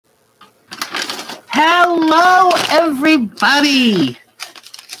Hello, everybody.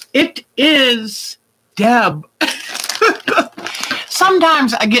 It is Deb.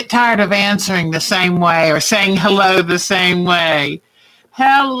 Sometimes I get tired of answering the same way or saying hello the same way.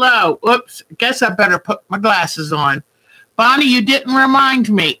 Hello. Oops, guess I better put my glasses on. Bonnie, you didn't remind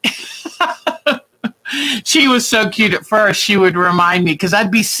me. She was so cute at first, she would remind me because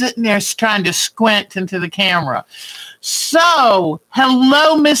I'd be sitting there trying to squint into the camera. So,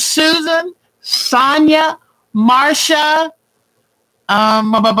 hello, Miss Susan, Sonia, Marcia,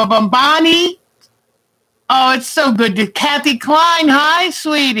 Bonnie. Oh, it's so good to Kathy Klein. Hi,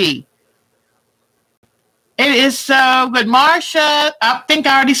 sweetie. It is so good. Marcia, I think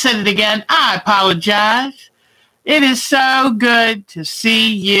I already said it again. I apologize. It is so good to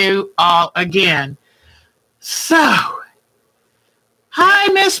see you all again. So, hi,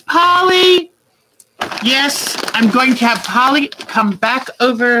 Miss Polly. Yes, I'm going to have Polly come back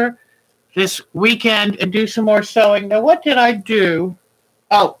over this weekend and do some more sewing. Now, what did I do?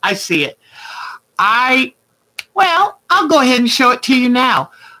 Oh, I see it. Well, I'll go ahead and show it to you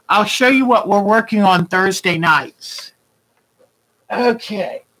now. I'll show you what we're working on Thursday nights.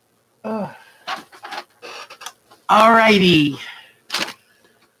 Okay. All righty.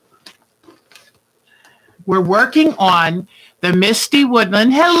 We're working on the Misty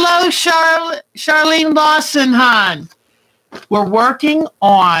Woodland. Hello, Charlene Lawson, hon. We're working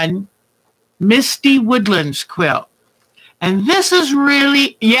on Misty Woodlands quilt. And this is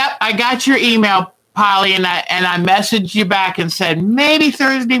really, yep, I got your email, Polly, and I messaged you back and said maybe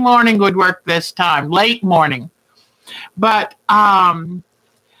Thursday morning would work this time, late morning. But we're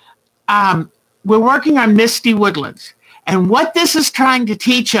working on Misty Woodlands. And what this is trying to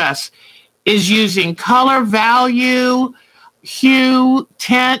teach us is using color value, hue,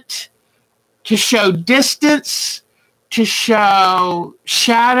 tint to show distance, to show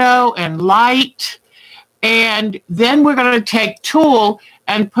shadow and light. And then we're going to take tulle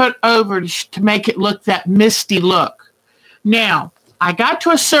and put over to make it look that misty look. Now, I got to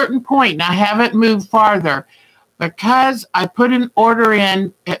a certain point and I haven't moved farther because I put an order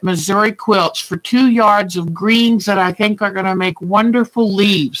in at Missouri Quilts for 2 yards of greens that I think are going to make wonderful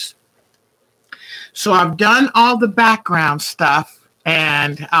leaves. So I've done all the background stuff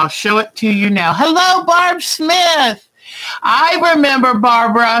and I'll show it to you now. Hello, Barb Smith. I remember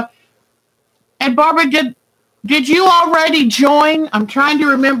Barbara. And Barbara, did you already join? I'm trying to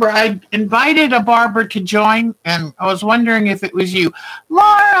remember. I invited a Barbara to join and I was wondering if it was you.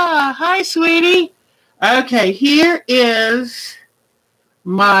 Laura, hi, sweetie. Okay, here is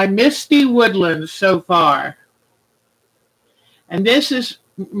my Misty Woodlands so far. And this is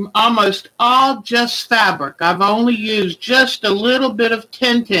almost all just fabric. I've only used just a little bit of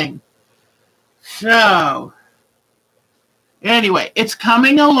tinting. So, anyway, it's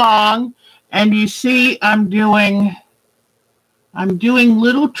coming along, and you see I'm doing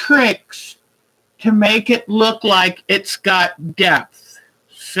little tricks to make it look like it's got depth.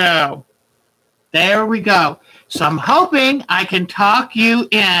 So, there we go. So I'm hoping I can talk you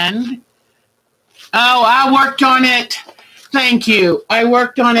in. Oh, I worked on it. Thank you. I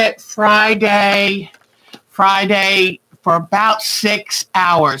worked on it Friday for about 6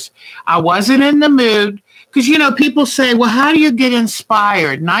 hours. I wasn't in the mood because, you know, people say, well, how do you get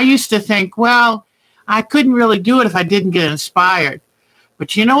inspired? And I used to think, well, I couldn't really do it if I didn't get inspired.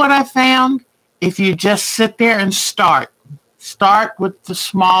 But you know what I found? If you just sit there and start with the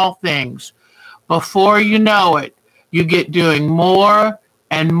small things. Before you know it, you get doing more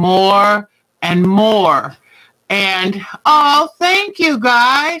and more and more. And, oh, thank you,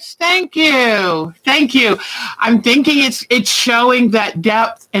 guys. Thank you. Thank you. I'm thinking it's showing that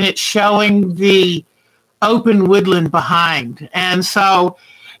depth and it's showing the open woodland behind. And so,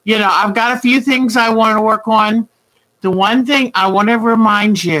 you know, I've got a few things I want to work on. The one thing I want to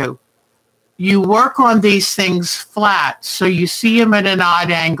remind you, you work on these things flat so you see them at an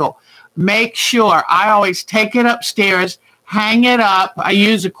odd angle. Make sure, I always take it upstairs, hang it up. I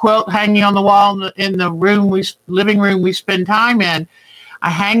use a quilt hanging on the wall in the living room we spend time in. I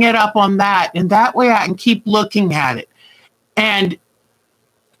hang it up on that, and that way I can keep looking at it. And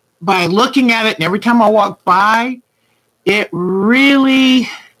by looking at it, and every time I walk by, it really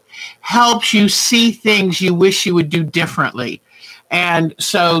helps you see things you wish you would do differently. And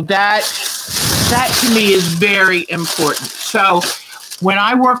so that to me is very important. So when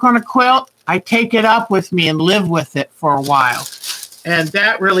I work on a quilt, I take it up with me and live with it for a while. And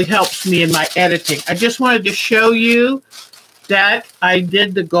that really helps me in my editing. I just wanted to show you that I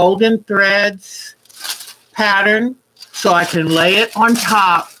did the golden threads pattern so I can lay it on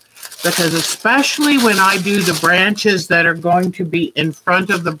top, because especially when I do the branches that are going to be in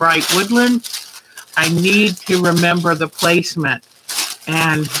front of the bright woodland, I need to remember the placement.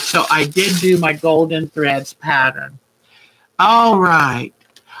 And so I did do my golden threads pattern. All right.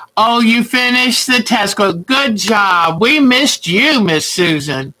 Oh, you finished the test. Good job. We missed you, Miss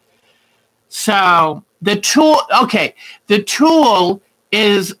Susan. So the tool, okay, the tool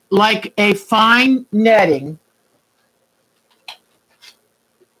is like a fine netting.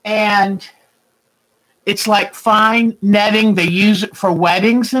 And it's like fine netting. They use it for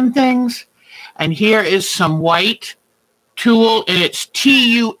weddings and things. And here is some white tulle, and it's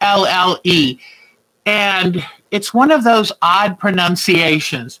Tulle. And it's one of those odd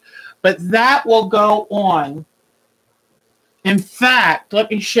pronunciations, but that will go on. In fact,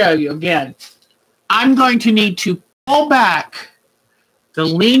 let me show you again. I'm going to need to pull back the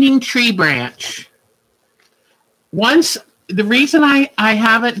leaning tree branch. The reason I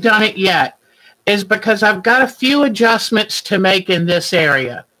haven't done it yet is because I've got a few adjustments to make in this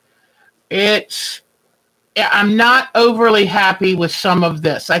area. I'm not overly happy with some of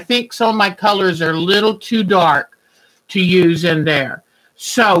this. I think some of my colors are a little too dark to use in there.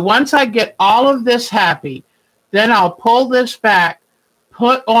 So once I get all of this happy, then I'll pull this back,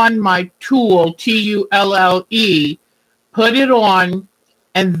 put on my tool, Tulle, put it on,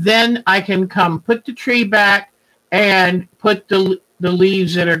 and then I can come put the tree back and put the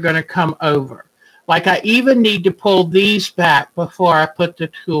leaves that are going to come over. Like I even need to pull these back before I put the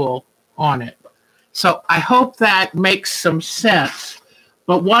tool on it. So I hope that makes some sense.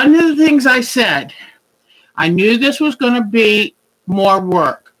 But one of the things I said, I knew this was going to be more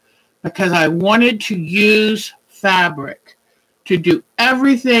work because I wanted to use fabric to do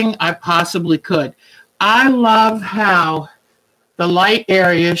everything I possibly could. I love how the light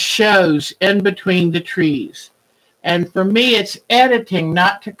area shows in between the trees. And for me, it's editing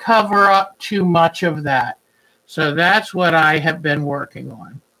not to cover up too much of that. So that's what I have been working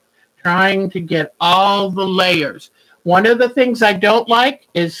on. Trying to get all the layers. One of the things I don't like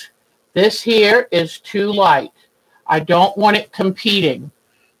is this here is too light. I don't want it competing.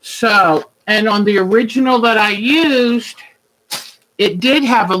 So, and on the original that I used, it did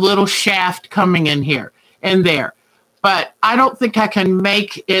have a little shaft coming in here and there. But I don't think I can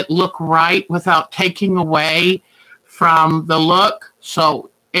make it look right without taking away from the look.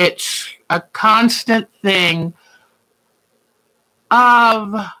 So it's a constant thing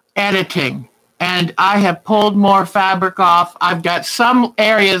of editing, and I have pulled more fabric off. I've got some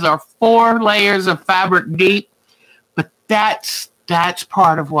areas are 4 layers of fabric deep, but that's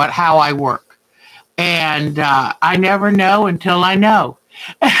part of how I work. And I never know until I know.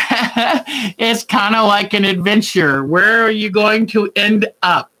 It's kind of like an adventure. Where are you going to end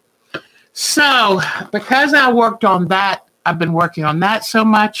up? So because I worked on that, I've been working on that so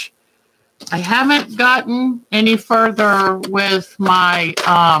much, I haven't gotten any further with my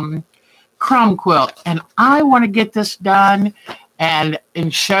Crumb quilt, and I want to get this done and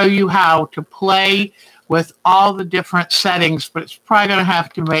show you how to play with all the different settings, but it's probably going to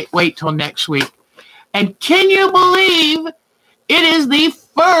have to wait till next week. And can you believe it is the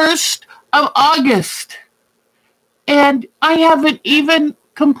 1st of August, and I haven't even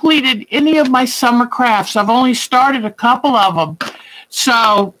completed any of my summer crafts. I've only started a couple of them,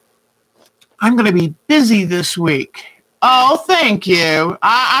 so I'm going to be busy this week. Oh, thank you.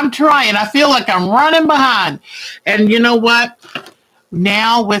 I'm trying. I feel like I'm running behind. And you know what?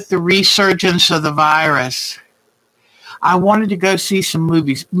 Now with the resurgence of the virus, I wanted to go see some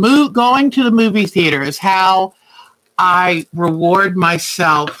movies. Going to the movie theater is how I reward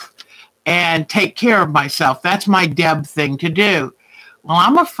myself and take care of myself. That's my Deb thing to do. Well,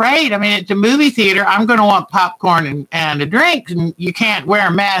 I'm afraid. I mean, at the movie theater, I'm going to want popcorn and a drink, and you can't wear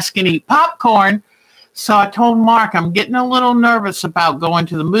a mask and eat popcorn. So I told Mark I'm getting a little nervous about going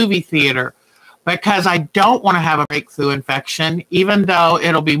to the movie theater because I don't want to have a breakthrough infection, even though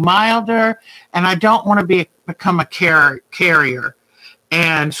it'll be milder, and I don't want to become a carrier.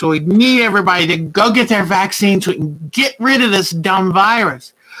 And so we need everybody to go get their vaccine so we can get rid of this dumb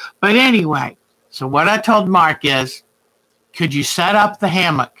virus. But anyway, so what I told Mark is, could you set up the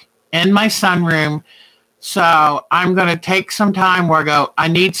hammock in my sunroom? So I'm going to take some time where I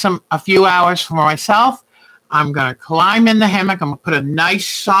need a few hours for myself. I'm going to climb in the hammock. I'm going to put a nice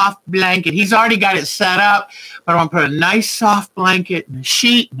soft blanket. He's already got it set up, but I'm going to put a nice soft blanket and a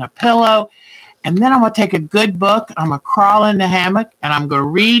sheet and a pillow. And then I'm going to take a good book. I'm going to crawl in the hammock and I'm going to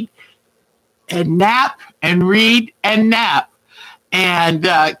read and nap and read and nap. And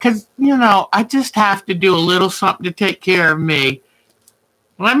because, I just have to do a little something to take care of me.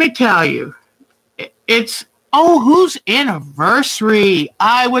 Let me tell you, it's, whose anniversary?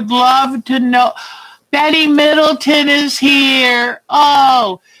 I would love to know. Betty Middleton is here.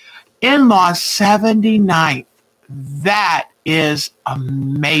 Oh, in-law's 79th. That is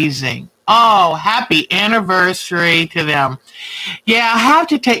amazing. Oh, happy anniversary to them. Yeah, I have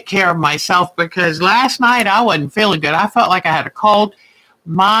to take care of myself because last night I wasn't feeling good. I felt like I had a cold.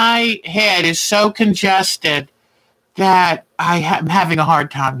 My head is so congested that I'm having a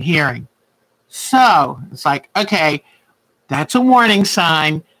hard time hearing. So it's like, okay, that's a warning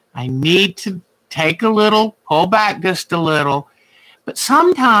sign. I need to pull back just a little. But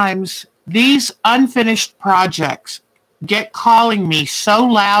sometimes these unfinished projects get calling me so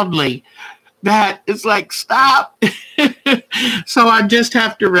loudly that it's like, stop. So I just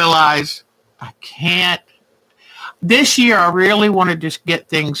have to realize I can't. This year, I really want to just get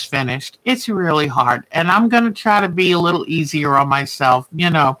things finished. It's really hard. And I'm going to try to be a little easier on myself. You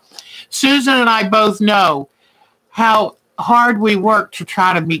know, Susan and I both know how hard we work to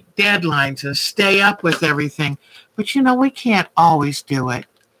try to meet deadlines and stay up with everything. But, you know, we can't always do it.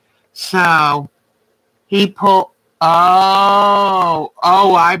 So he pulled, I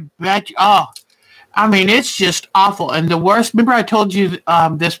bet you, I mean, it's just awful. And the worst, remember I told you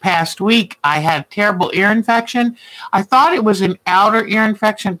this past week I had terrible ear infection. I thought it was an outer ear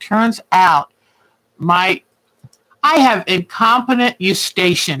infection. Turns out I have incompetent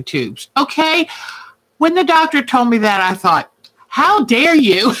eustachian tubes. Okay. When the doctor told me that, I thought, how dare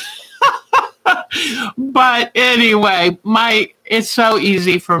you? But anyway, it's so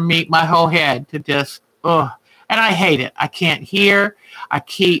easy for me, my whole head to just, and I hate it. I can't hear.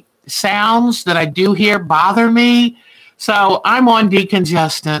 Sounds that I do hear bother me. So I'm on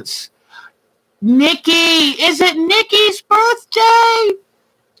decongestants. Nikki, is it Nikki's birthday?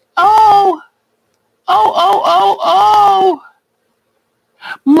 Oh.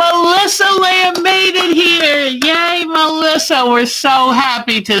 Melissa Lamb made it here. Yay, Melissa. We're so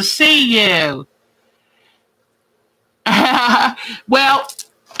happy to see you. Well,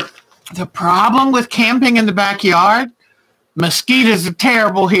 the problem with camping in the backyard, mosquitoes are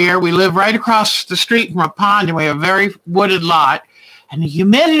terrible here. We live right across the street from a pond, and we have a very wooded lot. And the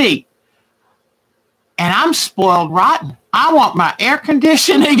humidity. And I'm spoiled rotten. I want my air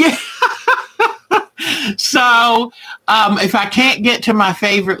conditioning. So if I can't get to my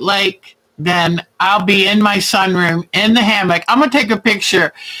favorite lake, then I'll be in my sunroom in the hammock. I'm going to take a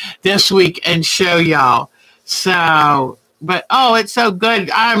picture this week and show y'all. So, but, it's so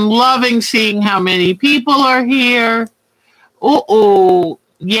good. I'm loving seeing how many people are here. Oh,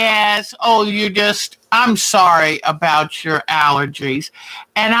 yes. I'm sorry about your allergies.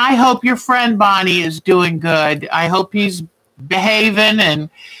 And I hope your friend Bonnie is doing good. I hope he's behaving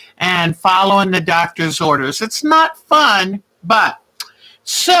and following the doctor's orders. It's not fun, but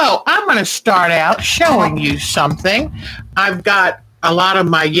so I'm going to start out showing you something. I've got a lot of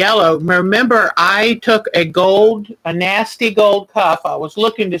my yellow. Remember, I took a nasty gold cuff. I was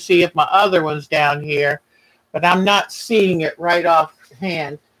looking to see if my other one's down here, but I'm not seeing it right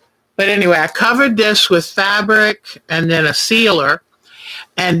offhand. But anyway, I covered this with fabric and then a sealer.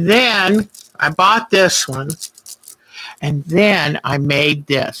 And then I bought this one. And then I made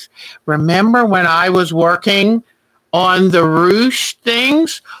this. Remember when I was working on the ruche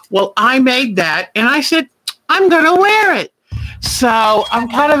things? Well, I made that. And I said, I'm going to wear it. So I'm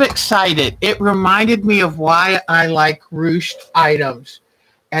kind of excited. It reminded me of why I like ruched items.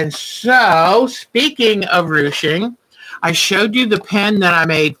 And so, speaking of ruching, I showed you the pen that I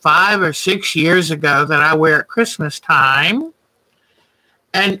made 5 or 6 years ago that I wear at Christmas time.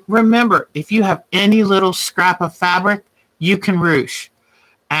 And remember, if you have any little scrap of fabric, you can ruche.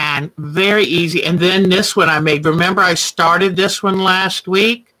 And very easy. And then this one I made. Remember, I started this one last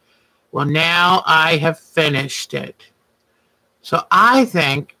week? Well, now I have finished it. So I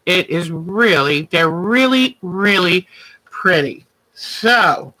think it is they're really, really pretty.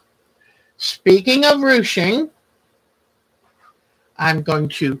 So, speaking of ruching, I'm going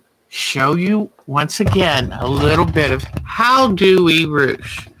to show you once again a little bit of how do we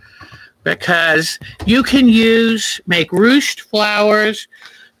ruche. Because you can make ruched flowers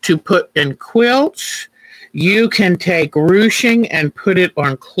to put in quilts. You can take ruching and put it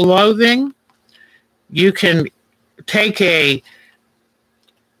on clothing. You can take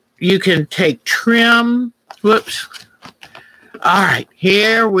trim. Whoops. All right,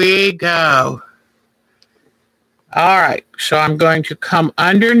 here we go. All right, so I'm going to come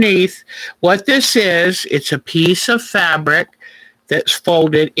underneath. What this is, it's a piece of fabric that's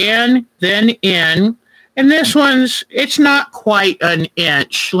folded in, then in. And this it's not quite an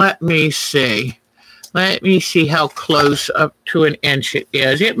inch. Let me see. Let me see how close up to an inch it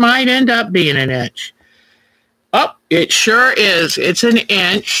is. It might end up being an inch. Oh, it sure is. It's an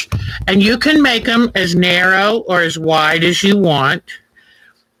inch. And you can make them as narrow or as wide as you want.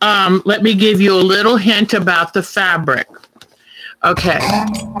 let me give you a little hint about the fabric. Okay,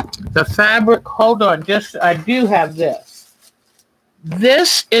 the fabric, hold on, I do have this.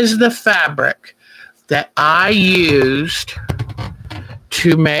 This is the fabric that I used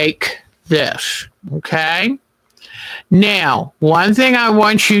to make this, okay? Now, one thing I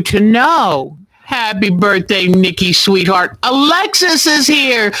want you to know, happy birthday, Nikki, sweetheart. Alexis is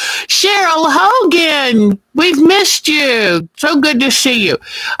here. Cheryl Hogan, we've missed you. So good to see you.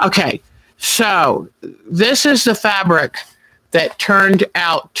 Okay, so this is the fabric that turned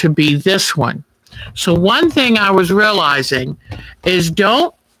out to be this one. So one thing I was realizing is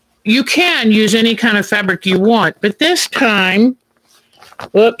you can use any kind of fabric you want, but this time,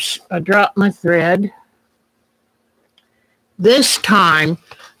 whoops, I dropped my thread. This time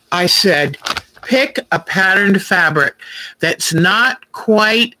I said, pick a patterned fabric that's not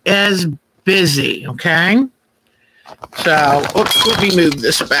quite as busy, okay? So, oops, let me move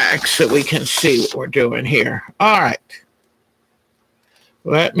this back so we can see what we're doing here. All right.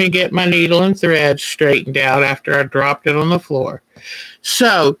 Let me get my needle and thread straightened out after I dropped it on the floor.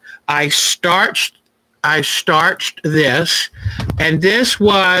 So, I starched this, and this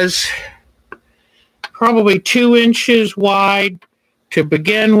was probably 2 inches wide to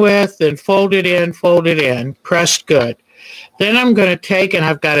begin with, then fold it in, pressed good. Then I'm going to take, and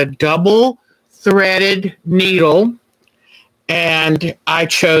I've got a double threaded needle, and I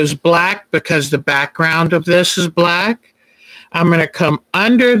chose black because the background of this is black. I'm going to come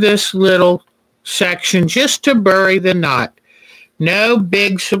under this little section just to bury the knot. No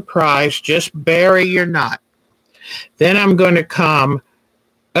big surprise, just bury your knot. Then I'm going to come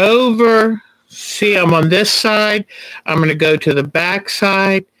over. See, I'm on this side. I'm going to go to the back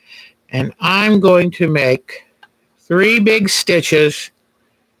side, and I'm going to make 3 big stitches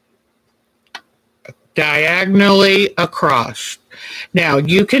diagonally across. Now,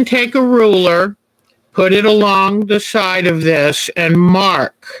 you can take a ruler, put it along the side of this, and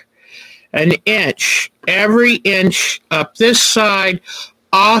mark an inch. Every inch up this side,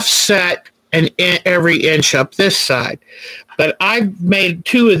 offset every inch up this side. But I made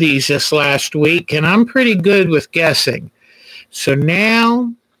 2 of these this last week, and I'm pretty good with guessing. So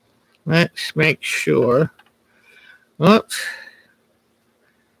now, let's make sure. Oops.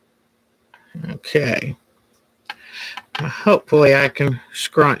 Okay. Hopefully I can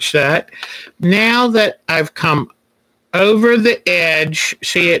scrunch that. Now that I've come over the edge,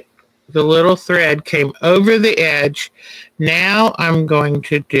 see it, the little thread came over the edge. Now I'm going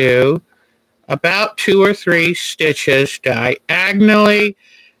to do about 2 or 3 stitches diagonally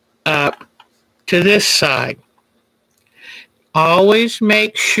up to this side. Always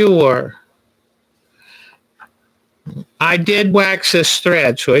make sure. I did wax this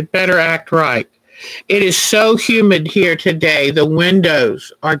thread, so it better act right. It is so humid here today. The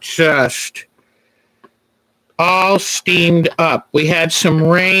windows are just all steamed up. We had some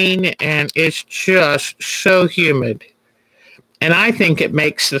rain, and it's just so humid. And I think it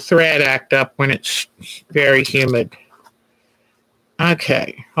makes the thread act up when it's very humid.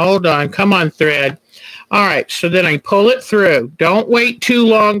 Okay, hold on. Come on, thread. All right, so then I pull it through. Don't wait too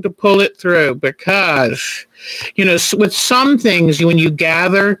long to pull it through because, you know, with some things, when you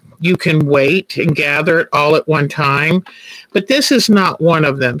gather, you can wait and gather it all at one time. But this is not one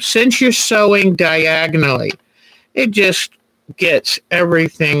of them. Since you're sewing diagonally, it just gets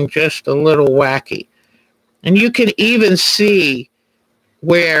everything just a little wacky. And you can even see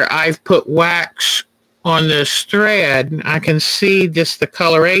where I've put wax on this thread. I can see just the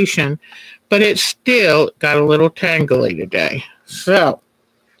coloration, but it's still got a little tangly today. So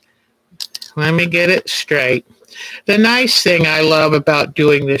let me get it straight. The nice thing I love about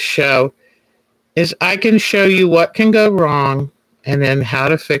doing this show is I can show you what can go wrong and then how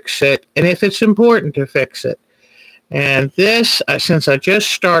to fix it, and if it's important to fix it. And this, since I just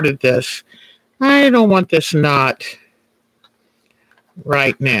started this, I don't want this knot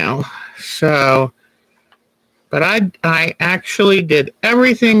right now. So, but I actually did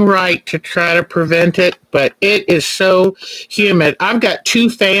everything right to try to prevent it, but it is so humid. I've got 2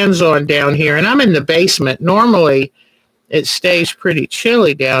 fans on down here, and I'm in the basement. Normally, it stays pretty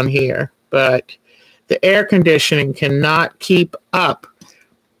chilly down here, but the air conditioning cannot keep up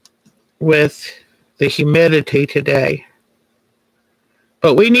with the humidity today.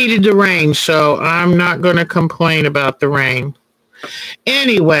 But we needed the rain, so I'm not going to complain about the rain.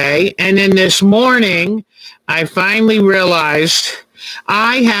 Anyway, and then this morning, I finally realized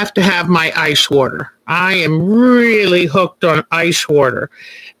I have to have my ice water. I am really hooked on ice water.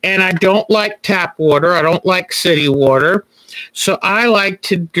 And I don't like tap water. I don't like city water. So I like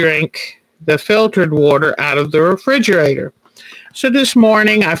to drink the filtered water out of the refrigerator. So this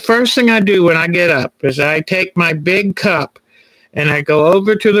morning, first thing I do when I get up is I take my big cup and I go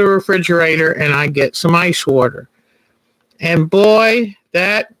over to the refrigerator and I get some ice water. And boy,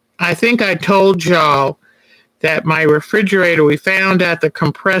 I think I told y'all that my refrigerator, we found out the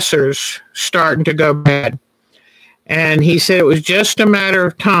compressor's starting to go bad. And he said it was just a matter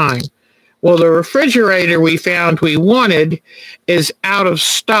of time. Well, the refrigerator we found we wanted is out of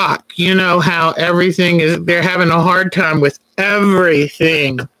stock. You know how they're having a hard time with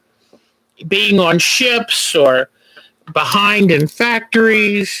everything being on ships or behind in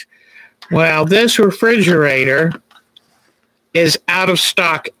factories. Well, this refrigerator is out of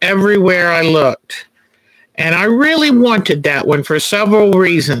stock everywhere I looked. And I really wanted that one for several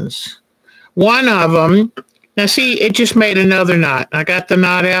reasons. One of them, now see, it just made another knot. I got the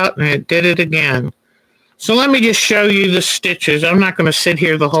knot out and it did it again. So let me just show you the stitches. I'm not going to sit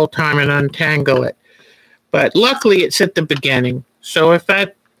here the whole time and untangle it. But luckily it's at the beginning. So if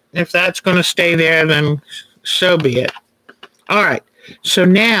that's going to stay there, then so be it. All right. So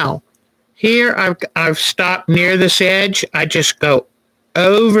now here I've stopped near this edge. I just go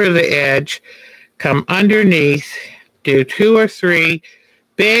over the edge, come underneath, do 2 or 3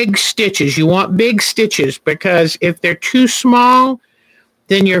 big stitches. You want big stitches because if they're too small,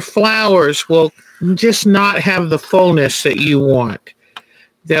 then your flowers will just not have the fullness that you want.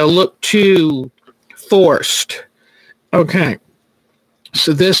 They'll look too forced. Okay.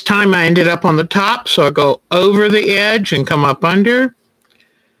 So this time I ended up on the top, so I go over the edge and come up under.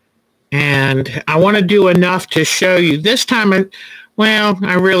 And I want to do enough to show you. This time,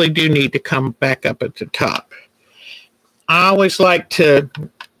 I really do need to come back up at the top. I like to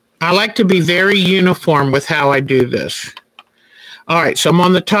be very uniform with how I do this. All right, so I'm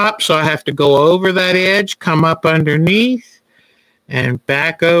on the top, so I have to go over that edge, come up underneath, and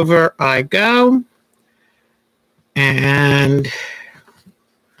back over I go. And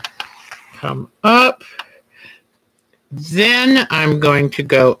come up. Then I'm going to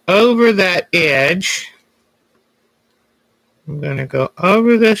go over that edge. I'm going to go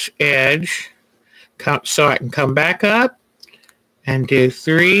over this edge so I can come back up and do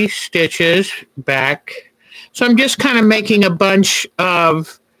 3 stitches back. So I'm just kind of making a bunch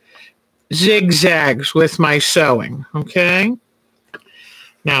of zigzags with my sewing, okay?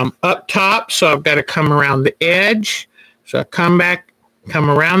 Now I'm up top, so I've got to come around the edge. So I come back, come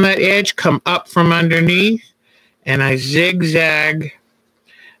around that edge, come up from underneath, and I zigzag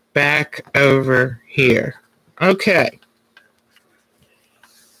back over here. Okay.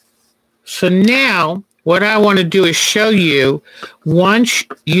 So now what I want to do is show you, once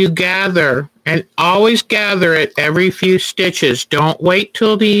you gather, and always gather it every few stitches. Don't wait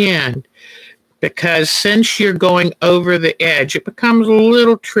till the end, because since you're going over the edge, it becomes a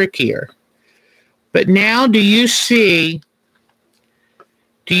little trickier. But now do you see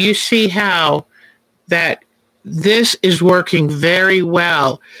how that this is working very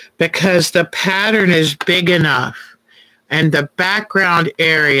well, because the pattern is big enough and the background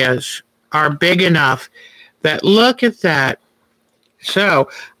areas are big enough that, look at that. So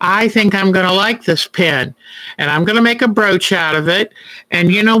I think I'm going to like this pin, and I'm going to make a brooch out of it. And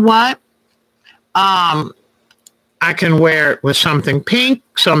you know what? I can wear it with something pink,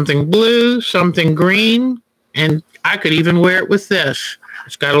 something blue, something green, and I could even wear it with this.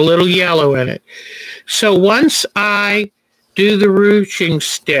 It's got a little yellow in it. So once I do the ruching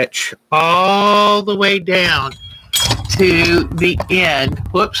stitch all the way down to the end,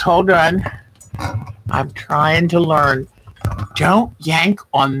 whoops, hold on. I'm trying to learn. Don't yank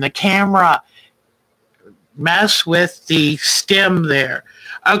on the camera. Mess with the stem there.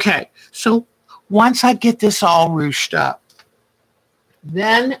 Okay, so once I get this all ruched up,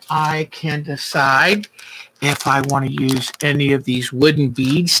 then I can decide if I want to use any of these wooden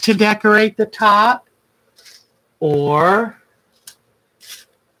beads to decorate the top, or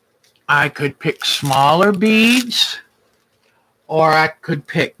I could pick smaller beads, or I could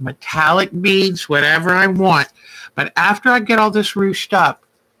pick metallic beads, whatever I want. But after I get all this ruched up,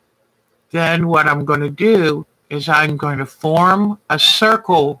 then what I'm going to do is I'm going to form a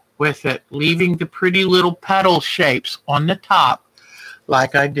circle with it, leaving the pretty little petal shapes on the top,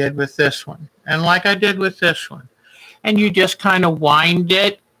 like I did with this one, and like I did with this one. And you just kind of wind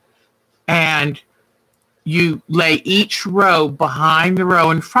it, and you lay each row behind the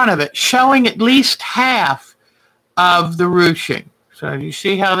row in front of it, showing at least half of the ruching. So you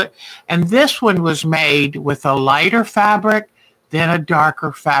see how that, and this one was made with a lighter fabric than a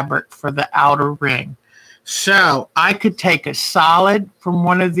darker fabric for the outer ring. So I could take a solid from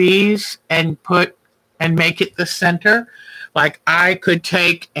one of these and make it the center. Like I could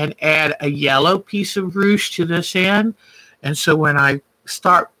take and add a yellow piece of ruche to this end And so when I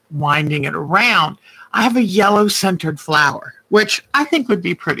start winding it around, I have a yellow centered flower, which I think would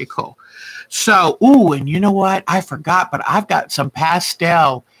be pretty cool. So, ooh, and you know what? I forgot, but I've got some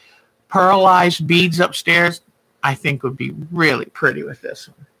pastel pearlized beads upstairs. I think would be really pretty with this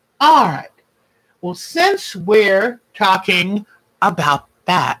one. All right. Well, since we're talking about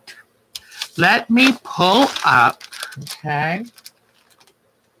that, let me pull up, okay.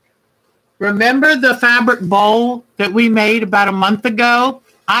 Remember the fabric bowl that we made about a month ago?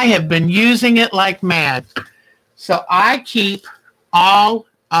 I have been using it like mad. So I keep all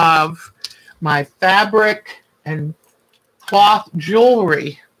of my fabric and cloth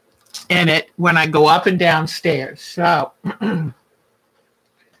jewelry in it when I go up and down stairs. So,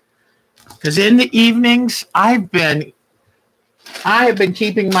 because in the evenings, I have been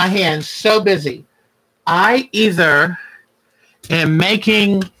keeping my hands so busy. I either am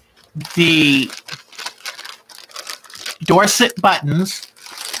making the Dorset buttons.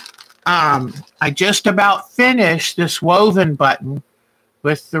 I just about finished this woven button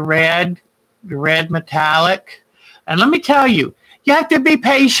with the red metallic. And let me tell you, you have to be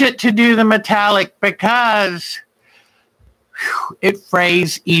patient to do the metallic because it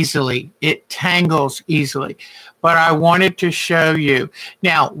frays easily. It tangles easily. But I wanted to show you.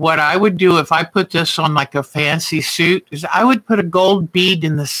 Now, what I would do if I put this on like a fancy suit is I would put a gold bead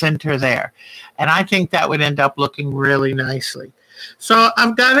in the center there. And I think that would end up looking really nicely. So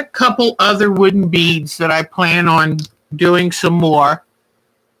I've got a couple other wooden beads that I plan on doing some more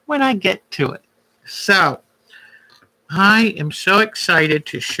when I get to it. So I am so excited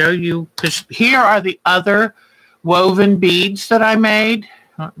to show you, because here are the other woven beads that I made.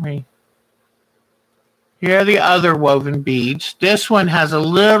 Here are the other woven beads. This one has a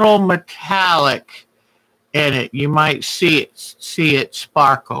little metallic in it. You might see it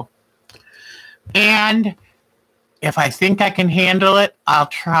sparkle. And if I think I can handle it, I'll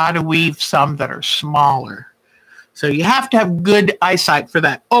try to weave some that are smaller. So you have to have good eyesight for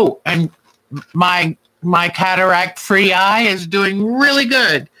that. Oh, and my cataract-free eye is doing really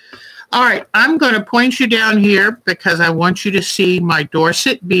good. All right, I'm going to point you down here because I want you to see my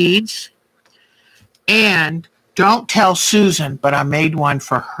Dorset beads. And don't tell Susan, but I made one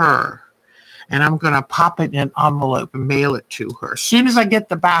for her. And I'm going to pop it in an envelope and mail it to her as soon as I get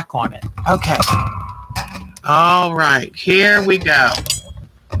the back on it. Okay. All right, here we go.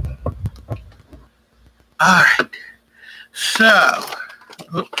 All right. So,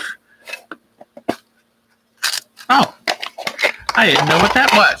 oops. Oh, I didn't know what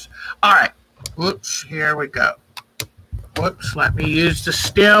that was. All right. Whoops, here we go. Whoops, let me use the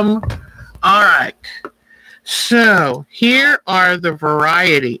stem. All right. So here are the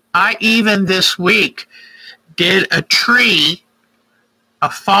variety. I even this week did a tree, a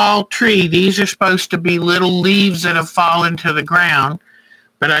fall tree. These are supposed to be little leaves that have fallen to the ground.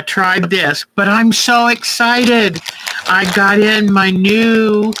 But I tried this. But I'm so excited. I got in my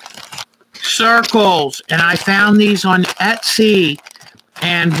new circles. And I found these on Etsy.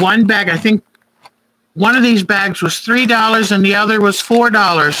 And one bag, I think one of these bags was $3 and the other was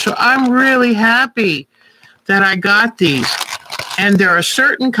 $4. So I'm really happy that I got these. And they're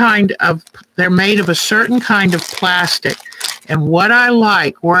they're made of a certain kind of plastic. And what I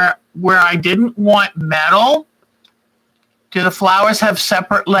like, where I didn't want metal, do the flowers have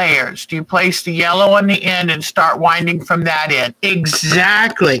separate layers? Do you place the yellow on the end and start winding from that end?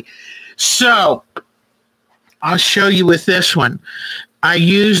 Exactly. So I'll show you with this one. I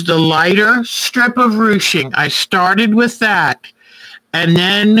used the lighter strip of ruching. I started with that. And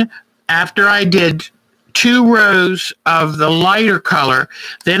then after I did 2 rows of the lighter color,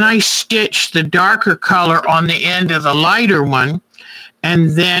 then I stitched the darker color on the end of the lighter one, and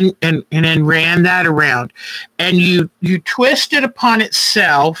then ran that around. And you twist it upon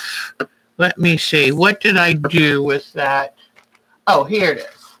itself. Let me see. What did I do with that? Oh, here it is.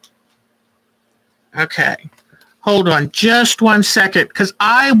 Okay. Hold on just one second, because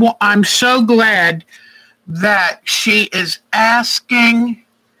I'm so glad that she is asking,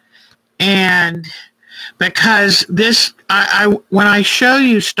 and because this, when I show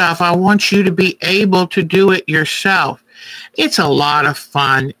you stuff, I want you to be able to do it yourself. It's a lot of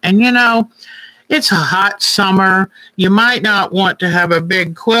fun, and you know, it's a hot summer. You might not want to have a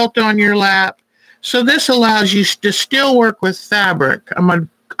big quilt on your lap, so this allows you to still work with fabric.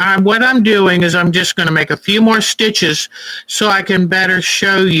 What I'm doing is I'm just going to make a few more stitches so I can better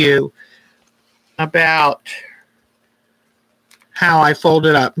show you about how I fold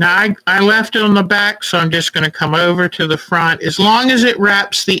it up. Now, I left it on the back, so I'm just going to come over to the front as long as it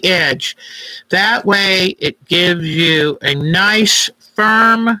wraps the edge. That way, it gives you a nice,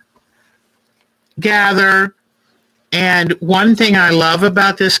 firm gather And one thing I love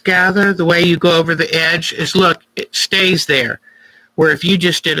about this gather, the way you go over the edge, is look, it stays there. Where if you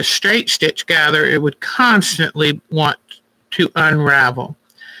just did a straight stitch gather, it would constantly want to unravel.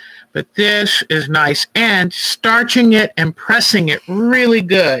 But this is nice, and starching it and pressing it really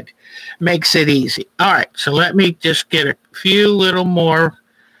good makes it easy. All right, so let me just get a few little more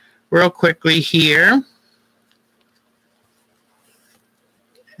real quickly here.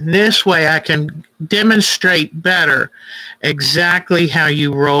 This way I can demonstrate better exactly how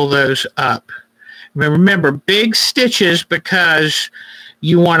you roll those up. Remember, big stitches because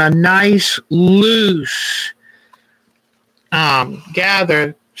you want a nice loose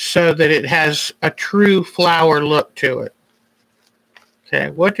gather so that it has a true flower look to it. Okay,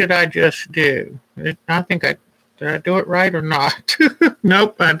 what did I just do? Did I do it right or not?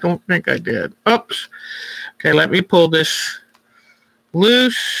 Nope, I don't think I did. Oops. Okay, let me pull this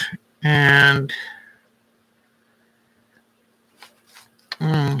loose and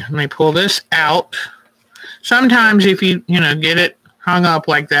let me pull this out. Sometimes if you get it hung up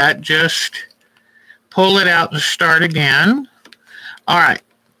like that, just pull it out and start again. All right,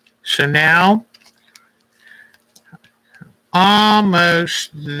 so now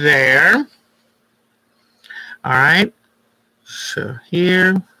almost there. All right, so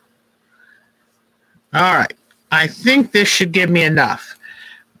here. All right, I think this should give me enough.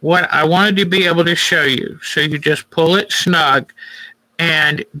 What I wanted to be able to show you, so you just pull it snug,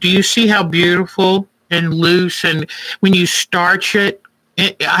 and do you see how beautiful and loose, and when you starch it,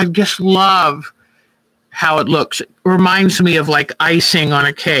 I just love how it looks. It reminds me of like icing on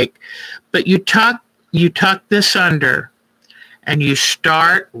a cake. But you tuck this under, and you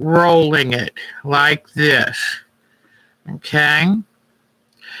start rolling it like this, okay?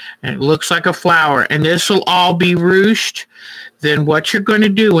 And it looks like a flower, and this will all be ruched. Then what you're going to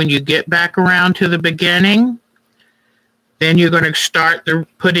do when you get back around to the beginning, then you're going to start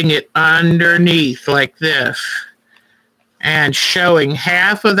putting it underneath like this and showing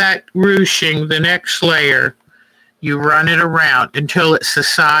half of that ruching the next layer. You run it around until it's the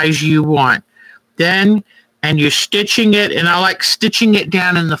size you want. Then, and you're stitching it, and I like stitching it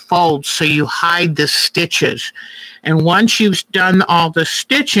down in the folds so you hide the stitches. And once you've done all the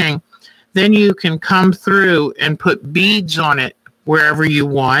stitching, then you can come through and put beads on it wherever you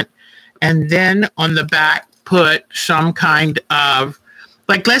want. And then on the back, put some kind of,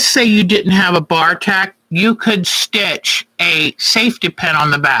 like let's say you didn't have a bar tack, you could stitch a safety pin on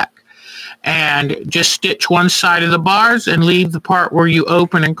the back and just stitch one side of the bars and leave the part where you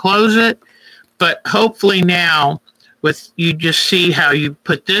open and close it. But hopefully now, you just see how you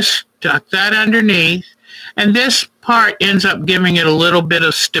put this, tuck that underneath, and this part ends up giving it a little bit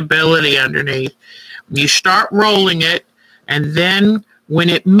of stability underneath. You start rolling it, and then when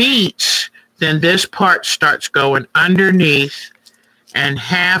it meets, then this part starts going underneath, and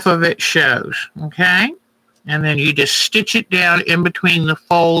half of it shows, okay? And then you just stitch it down in between the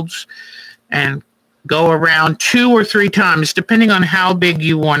folds and go around 2 or 3 times, depending on how big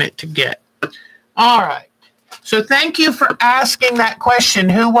you want it to get. All right. So thank you for asking that question.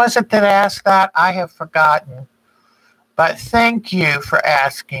 Who was it that asked that? I have forgotten. But thank you for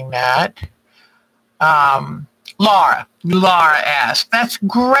asking that. Laura asked. That's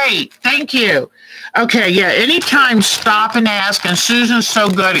great. Thank you. Okay, yeah, anytime stop and ask, and Susan's so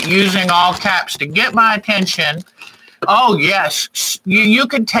good at using all caps to get my attention. Oh, yes. You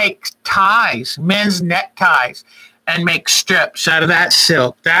could take ties, men's neckties, and make strips out of that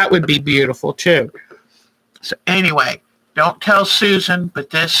silk. That would be beautiful, too. So anyway, don't tell Susan, but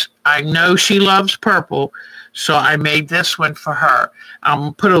this, I know she loves purple, so I made this one for her. I'm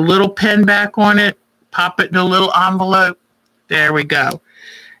going to put a little pin back on it, pop it in a little envelope. There we go.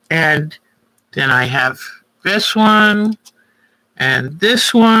 And then I have this one, and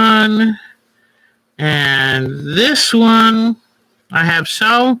this one, and this one.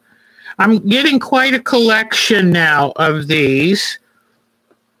 I'm getting quite a collection now of these.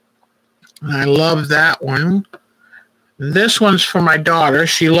 I love that one. This one's for my daughter.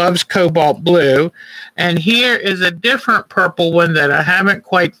 She loves cobalt blue. And here is a different purple one that I haven't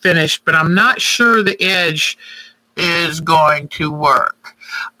quite finished, but I'm not sure the edge is going to work.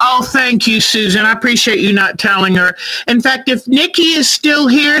 Oh, thank you, Susan. I appreciate you not telling her. In fact, if Nikki is still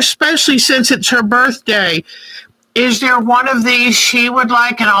here, especially since it's her birthday, is there one of these she would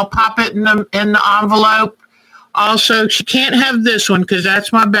like, and I'll pop it in the envelope? Also, she can't have this one because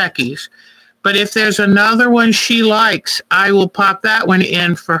that's my Becky's. But if there's another one she likes, I will pop that one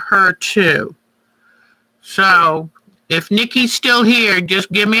in for her too. So if Nikki's still here,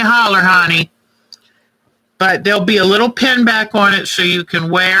 just give me a holler, honey. but there'll be a little pin back on it so you can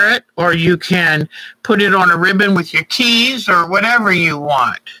wear it, or you can put it on a ribbon with your keys or whatever you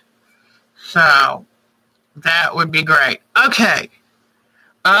want. So that would be great. Okay.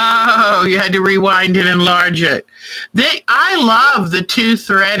 Oh, you had to rewind and enlarge it. I love the two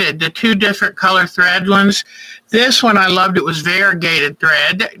different color thread ones. This one I loved. It was variegated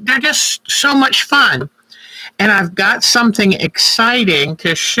thread. They're just so much fun. And I've got something exciting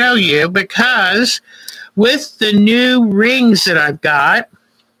to show you, because with the new rings that I've got,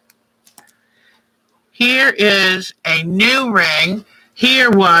 here is a new ring. Here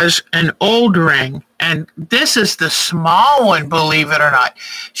was an old ring. And this is the small one, believe it or not.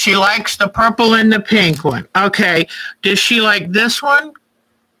 She likes the purple and the pink one. Okay, does she like this one?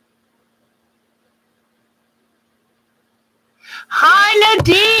 Hi,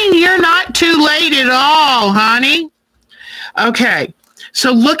 Nadine. You're not too late at all, honey. Okay,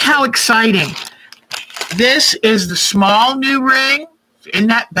 so look how exciting. This is the small new ring. Isn't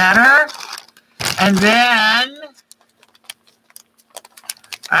that better? And then,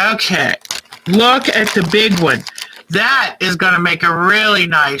 okay. Look at the big one. That is going to make a really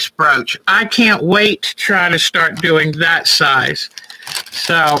nice brooch. I can't wait to try to start doing that size.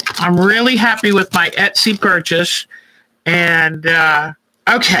 So I'm really happy with my Etsy purchase. And,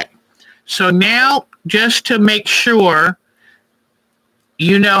 okay. So now, just to make sure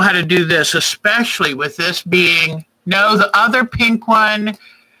you know how to do this, especially with this being, no, the other pink one.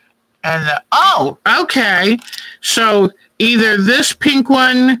 And the, oh, okay. So either this pink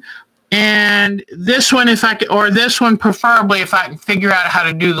one and this one, if I could, or this one preferably, if I can figure out how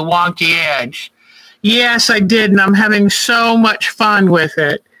to do the wonky edge. Yes, I did, and I'm having so much fun with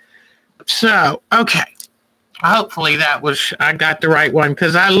it. So, okay. Hopefully I got the right one,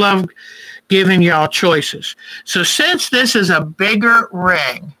 because I love giving y'all choices. So since this is a bigger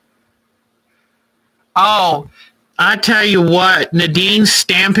ring, oh, I tell you what, Nadine's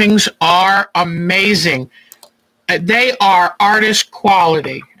stampings are amazing. They are artist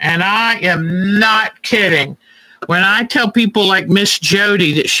quality, and I am not kidding. When I tell people like Miss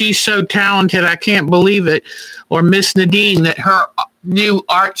Jody that she's so talented, I can't believe it, or Miss Nadine that her new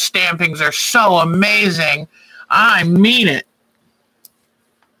art stampings are so amazing, I mean it.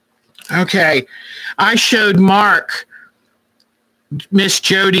 Okay, I showed Mark Miss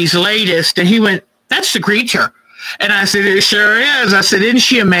Jody's latest, and he went, "That's the creature." And I said, "It sure is." I said, "Isn't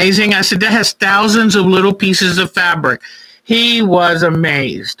she amazing?" I said, "That has thousands of little pieces of fabric." He was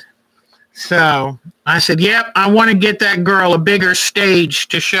amazed. So I said, "Yep, I want to get that girl a bigger stage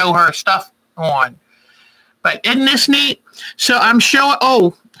to show her stuff on." But isn't this neat? So I'm showing,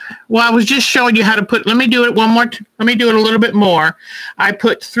 oh, well, I was just showing you how to put, let me do it one more, let me do it a little bit more. I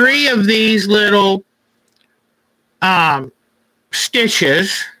put 3 of these little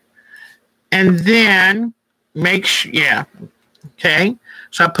stitches, and then yeah, okay.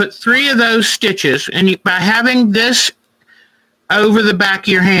 So I put 3 of those stitches, and by having this over the back of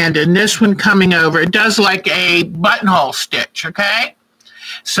your hand and this one coming over, it does like a buttonhole stitch, okay?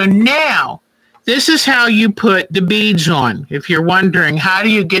 So now, this is how you put the beads on, if you're wondering, how do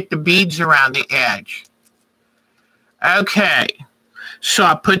you get the beads around the edge? Okay, so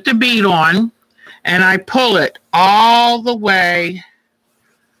I put the bead on, and I pull it all the way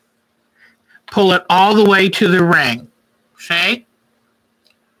to the ring. See?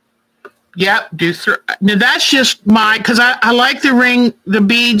 Yep, now that's just because I like the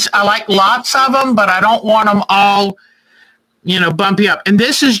beads. I like lots of them, but I don't want them all, bumpy up. And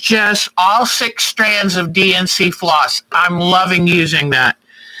this is just all 6 strands of DNC floss. I'm loving using that.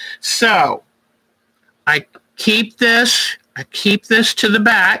 So I keep this to the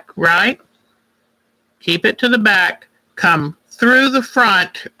back, right? Keep it to the back, come through the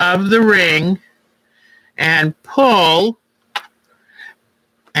front of the ring and pull,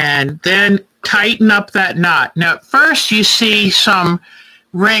 and then tighten up that knot. Now, at first you see some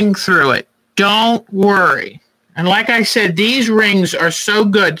ring through it. Don't worry. And like I said, these rings are so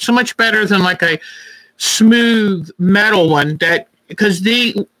good, so much better than like a smooth metal one, because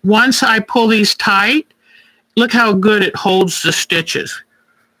once I pull these tight, look how good it holds the stitches.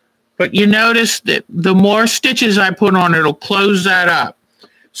 But you notice that the more stitches I put on, it'll close that up.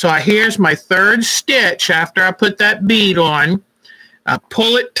 So here's my 3rd stitch after I put that bead on. I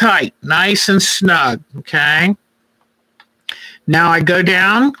pull it tight, nice and snug, okay? Now I go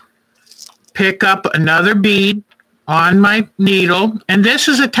down, pick up another bead on my needle, and this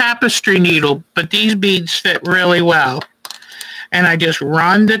is a tapestry needle, but these beads fit really well. And I just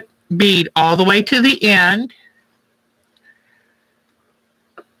run the bead all the way to the end,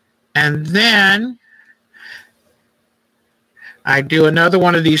 and then I do another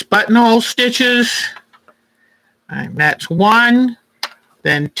one of these buttonhole stitches, And that's 1,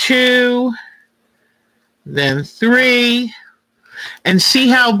 then 2, then 3. And see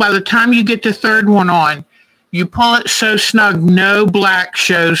how by the time you get the third one on, you pull it so snug, no black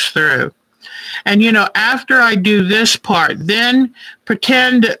shows through. And, you know, after I do this part, then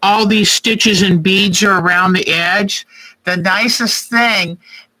pretend that all these stitches and beads are around the edge. The nicest thing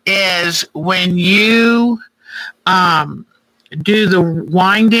is when you do the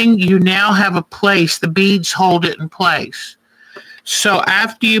winding, you now have a place. The beads hold it in place. So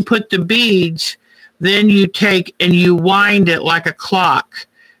after you put the beads, then you take and you wind it like a clock.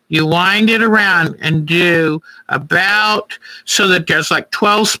 You wind it around and do about so that there's like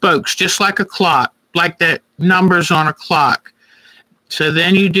 12 spokes, just like a clock, like the numbers on a clock. So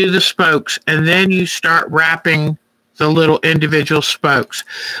then you do the spokes, and then you start wrapping the little individual spokes.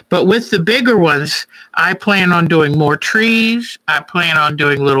 But with the bigger ones, I plan on doing more trees. I plan on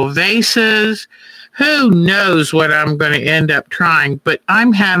doing little vases. Who knows what I'm going to end up trying, but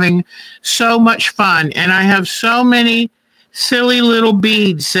I'm having so much fun, and I have so many silly little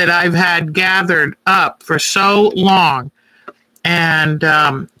beads that I've had gathered up for so long. And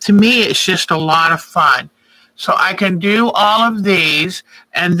to me, it's just a lot of fun. So I can do all of these,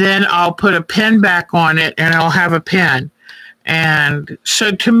 and then I'll put a pin back on it, and I'll have a pin. And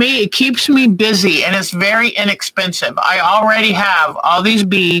so to me, it keeps me busy, and it's very inexpensive. I already have all these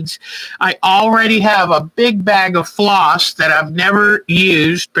beads. I already have a big bag of floss that I've never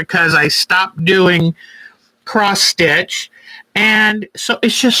used because I stopped doing cross stitch. And so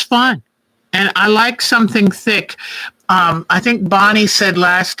it's just fun. And I like something thick. I think Bonnie said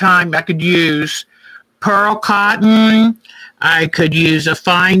last time I could use pearl cotton. I could use a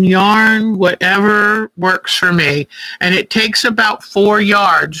fine yarn, whatever works for me. And it takes about 4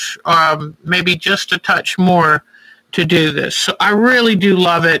 yards, maybe just a touch more to do this. So I really do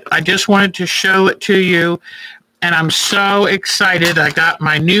love it. I just wanted to show it to you. And I'm so excited. I got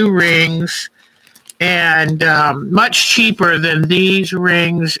my new rings. And much cheaper than these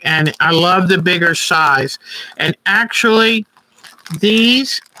rings, and I love the bigger size. And actually,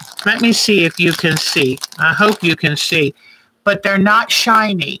 these, let me see if you can see. I hope you can see. But they're not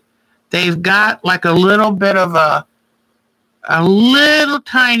shiny. They've got like a little bit of a little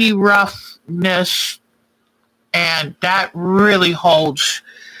tiny roughness, and that really holds,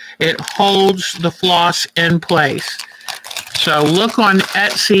 it holds the floss in place. So look on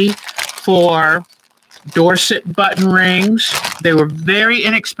Etsy for Dorset button rings. They were very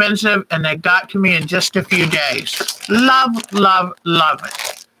inexpensive, and they got to me in just a few days. Love, love, love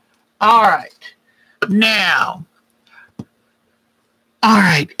it. All right. Now, all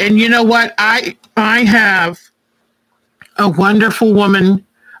right. And you know what? I have a wonderful woman,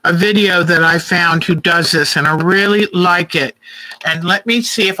 a video that I found who does this, and I really like it. And let me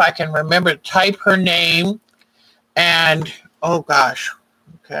see if I can remember to type her name. And, oh gosh.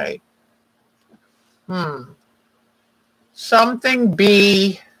 Okay. Something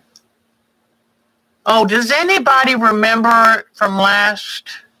B. Oh, does anybody remember from last?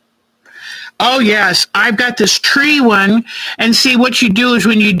 Oh, yes. I've got this tree one. And see, what you do is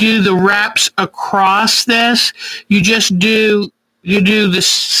when you do the wraps across this, you just do, you do the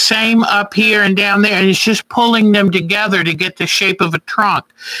same up here and down there, and it's just pulling them together to get the shape of a trunk.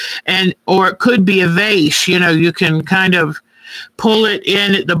 And, or it could be a vase. You know, you can kind of pull it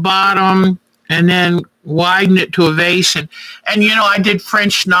in at the bottom and then widen it to a vase. And you know, I did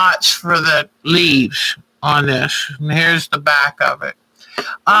French knots for the leaves on this. And here's the back of it.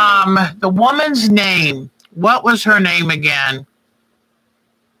 The woman's name, what was her name again?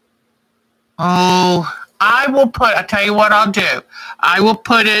 Oh, I will put, I'll tell you what I'll do. I will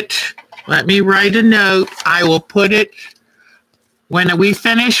put it, let me write a note. I will put it, when we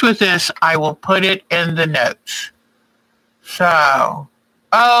finish with this, I will put it in the notes. So,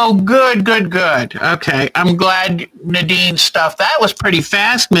 oh, good, good, good. Okay, I'm glad Nadine stuff. That was pretty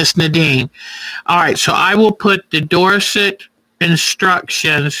fast, Miss Nadine. All right, so I will put the Dorset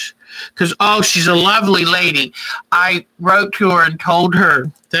instructions, because, oh, she's a lovely lady. I wrote to her and told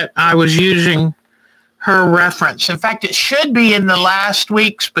her that I was using her reference. In fact, it should be in the last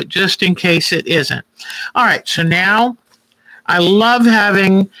week's, but just in case it isn't. All right, so now I love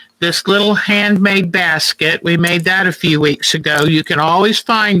having this little handmade basket. We made that a few weeks ago. You can always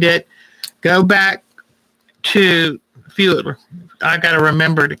find it. Go back to, I got to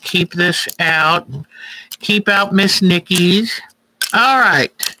remember to keep this out. Keep out Miss Nikki's. All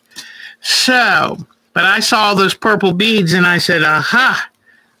right. So, but I saw those purple beads and I said, aha,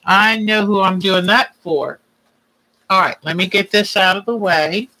 I know who I'm doing that for. All right, let me get this out of the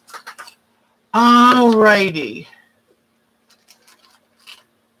way. All righty.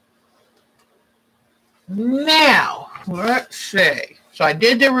 Now, let's see. So I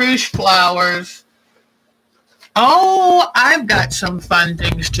did the ruche flowers. Oh, I've got some fun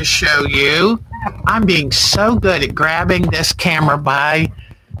things to show you. I'm being so good at grabbing this camera by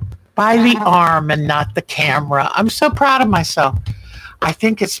the arm and not the camera. I'm so proud of myself. I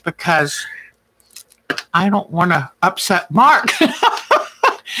think it's because I don't want to upset Mark.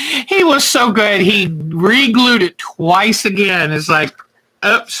 He was so good. He re-glued it twice again. It's like,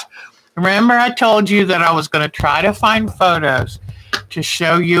 oops. Remember I told you that I was going to try to find photos to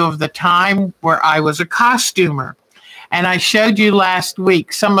show you of the time where I was a costumer. And I showed you last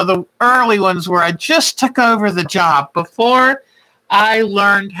week some of the early ones where I just took over the job before I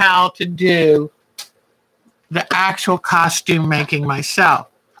learned how to do the actual costume making myself.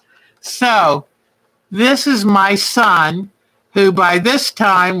 So this is my son, who by this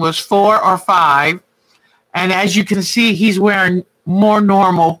time was 4 or 5. And as you can see, he's wearing more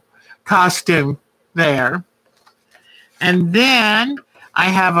normal costume there. And then I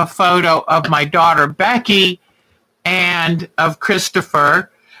have a photo of my daughter, Becky, and of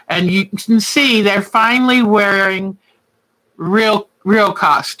Christopher. And you can see they're finally wearing real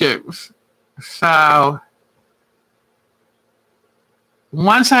costumes. So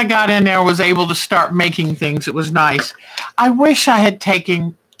once I got in there, was able to start making things. It was nice. I wish I had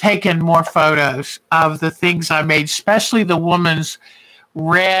taken more photos of the things I made, especially the woman's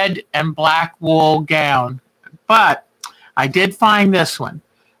red and black wool gown. But I did find this one.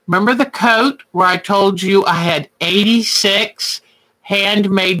 Remember the coat where I told you I had 86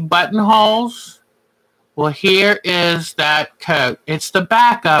 handmade buttonholes? Well, here is that coat. It's the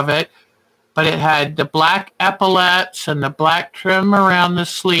back of it, but it had the black epaulettes and the black trim around the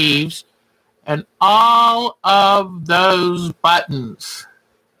sleeves and all of those buttons.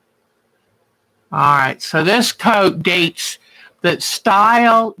 All right, so this coat dates, the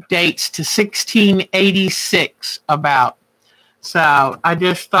style dates to 1686 about. So I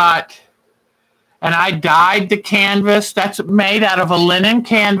just thought, and I dyed the canvas. That's made out of a linen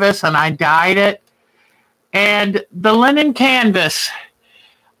canvas, and I dyed it. And the linen canvas,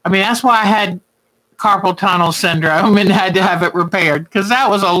 I mean, that's why I had carpal tunnel syndrome and had to have it repaired, because that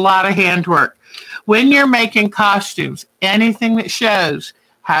was a lot of handwork. When you're making costumes, anything that shows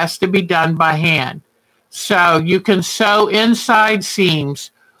has to be done by hand. So you can sew inside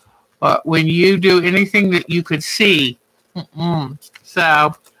seams, but when you do anything that you could see.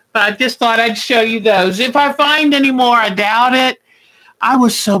 So, but I just thought I'd show you those. If I find any more, I doubt it. I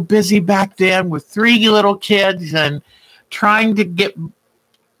was so busy back then with 3 little kids and trying to get,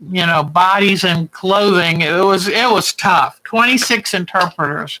 you know, bodies and clothing. It was tough. 26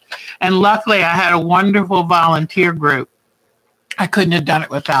 interpreters. And luckily I had a wonderful volunteer group. I couldn't have done it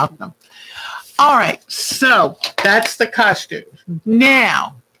without them. All right, so that's the costumes.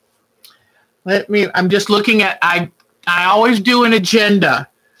 Now, I'm just looking at, I always do an agenda,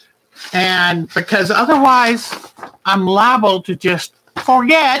 and because otherwise I'm liable to just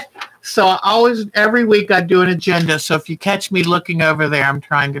forget. So every week I do an agenda. So if you catch me looking over there, I'm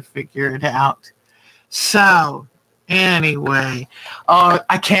trying to figure it out. So anyway,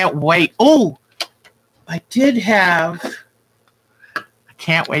 I can't wait. Oh, I can't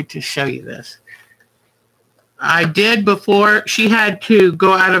wait to show you this. I did before. She had to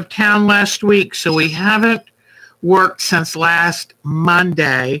go out of town last week, so we haven't worked since last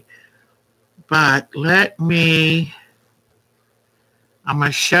Monday. But I'm going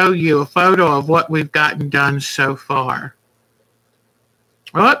to show you a photo of what we've gotten done so far.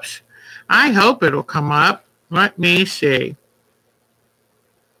 Oops. I hope it'll come up. Let me see.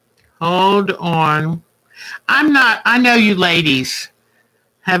 Hold on. I know you ladies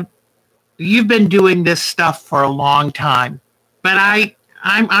you've been doing this stuff for a long time, but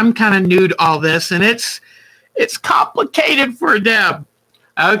I'm kind of new to all this, and it's complicated for them.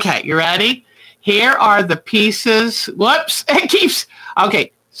 Okay, you ready? Here are the pieces. Whoops, it keeps,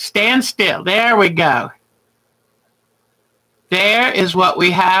 okay, stand still. There we go. There is what we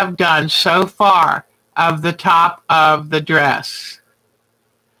have done so far of the top of the dress.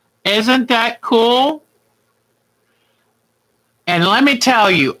 Isn't that cool? And let me tell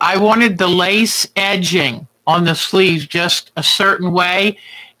you, I wanted the lace edging on the sleeves just a certain way.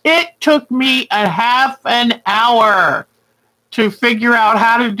 It took me a half an hour to figure out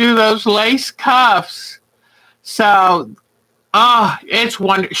how to do those lace cuffs. So, it's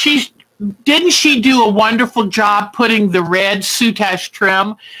wonderful. Didn't she do a wonderful job putting the red soutache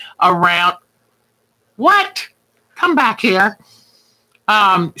trim around? What? Come back here.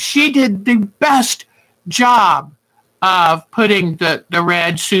 She did the best job of putting the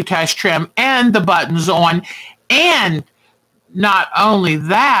red soutache trim and the buttons on. And not only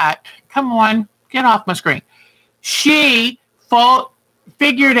that, come on, get off my screen. She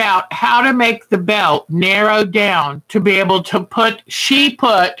figured out how to make the belt narrow down to be able to she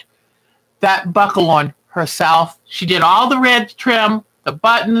put that buckle on herself. She did all the red trim, the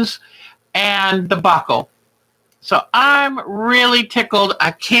buttons, and the buckle. So I'm really tickled.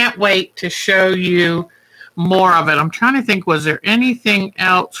 I can't wait to show you more of it. I'm trying to think, was there anything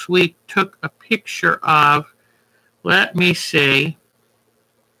else we took a picture of? Let me see.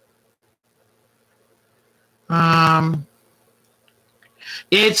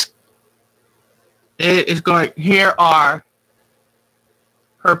 It is going, here are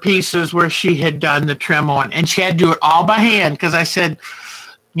her pieces where she had done the trim on, and she had to do it all by hand, because I said,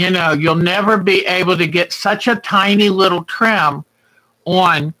 you know, you'll never be able to get such a tiny little trim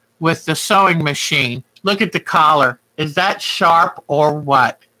on with the sewing machine. Look at the collar. Is that sharp or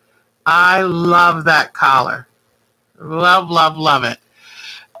what? I love that collar. Love, love, love it.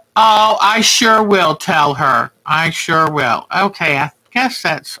 Oh, I sure will tell her. I sure will. Okay, I guess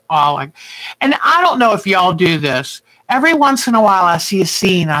that's all. And I don't know if y'all do this. Every once in a while I see a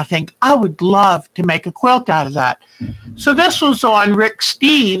scene, I think, I would love to make a quilt out of that. So this was on Rick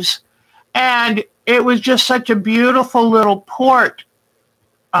Steves, and it was just such a beautiful little port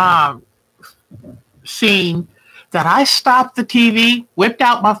scene that I stopped the TV, whipped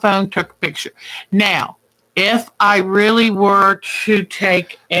out my phone, took a picture. Now, if I really were to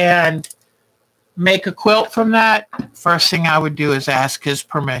take and make a quilt from that, first thing I would do is ask his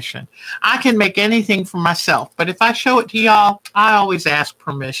permission. I can make anything for myself, but if I show it to y'all, I always ask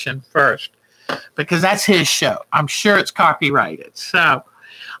permission first, because that's his show. I'm sure it's copyrighted. So,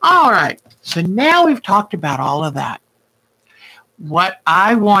 all right. So now we've talked about all of that. What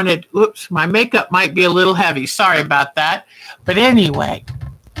I wanted, oops, my makeup might be a little heavy. Sorry about that. But anyway,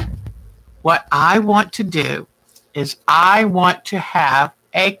 what I want to do is I want to have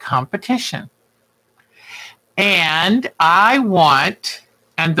a competition. And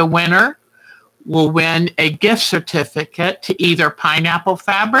and the winner will win a gift certificate to either Pineapple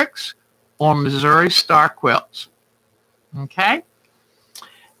Fabrics or Missouri Star Quilts. Okay?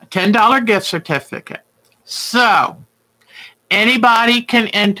 A $10 gift certificate. So, anybody can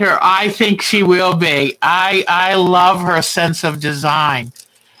enter. I think she will be. I love her sense of design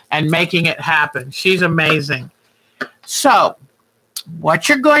and making it happen. She's amazing. So, what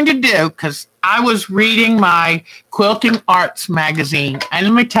you're going to do, because I was reading my Quilting Arts magazine, and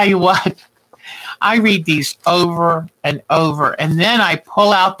let me tell you what, I read these over and over, and then I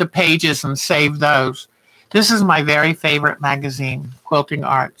pull out the pages and save those. This is my very favorite magazine, Quilting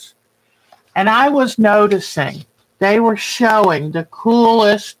Arts. And I was noticing they were showing the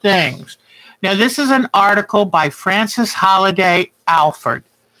coolest things. Now, this is an article by Frances Holliday Alford.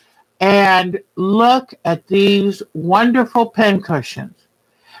 And look at these wonderful pincushions.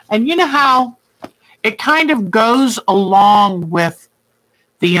 And you know how it kind of goes along with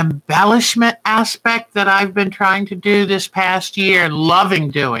the embellishment aspect that I've been trying to do this past year and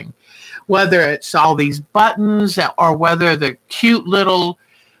loving doing. Whether it's all these buttons or whether the cute little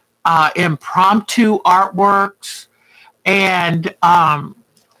impromptu artworks. And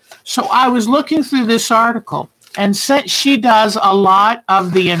so I was looking through this article, and since she does a lot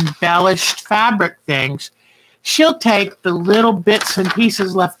of the embellished fabric things, she'll take the little bits and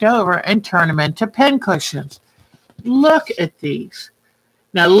pieces left over and turn them into pincushions. Look at these.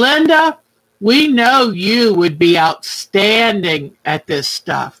 Now, Linda, we know you would be outstanding at this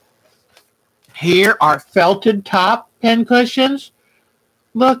stuff. Here are felted top pincushions.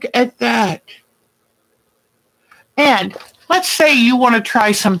 Look at that. And let's say you want to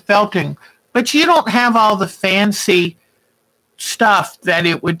try some felting, but you don't have all the fancy stuff that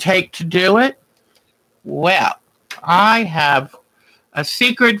it would take to do it. Well, I have a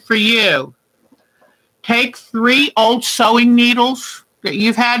secret for you. Take 3 old sewing needles that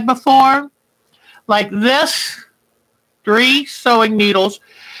you've had before, like this, 3 sewing needles,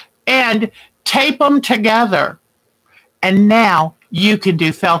 and tape them together. And now you can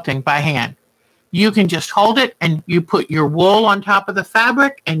do felting by hand. You can just hold it and you put your wool on top of the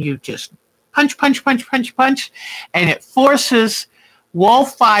fabric and you just punch, punch, punch, punch, punch, and it forces wool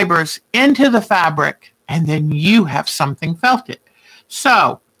fibers into the fabric, and then you have something felted.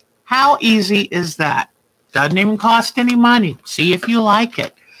 So how easy is that? Doesn't even cost any money. See if you like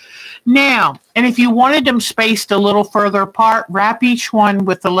it. Now, and if you wanted them spaced a little further apart, wrap each one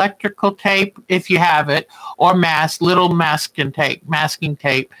with electrical tape if you have it, or little masking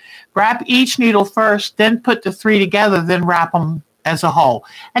tape. Wrap each needle first, then put the 3 together, then wrap them as a whole.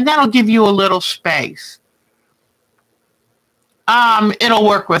 And that'll give you a little space. It'll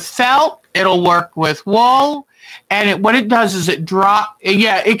work with felt. It'll work with wool. And what it does is it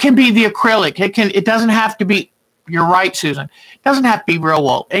it can be the acrylic. It doesn't have to be, you're right, Susan. It doesn't have to be real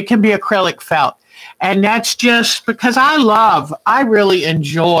wool. It can be acrylic felt. And that's just because I really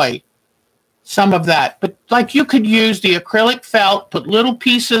enjoy some of that. But like you could use the acrylic felt, put little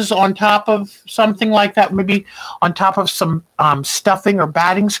pieces on top of something like that, maybe on top of some stuffing or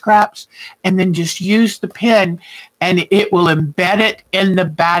batting scraps, and then just use the pen and it will embed it in the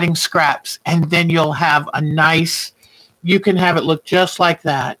batting scraps. And then you'll have you can have it look just like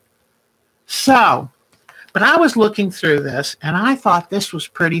that. So, but I was looking through this and I thought this was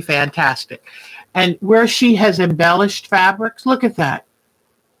pretty fantastic. And where she has embellished fabrics, look at that.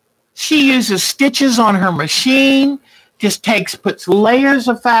 She uses stitches on her machine, just puts layers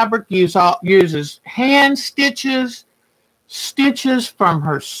of fabric, uses hand stitches from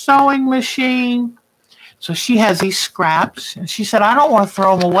her sewing machine. So she has these scraps, and she said, I don't want to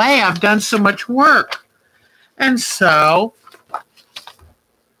throw them away. I've done so much work. And so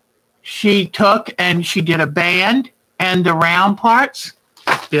she took and she did a band, and the round parts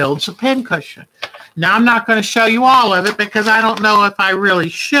builds a pincushion. Now, I'm not going to show you all of it because I don't know if I really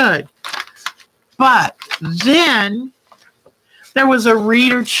should. But then there was a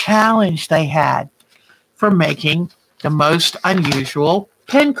reader challenge they had for making the most unusual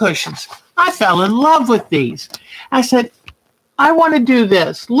pincushions. I fell in love with these. I said, I want to do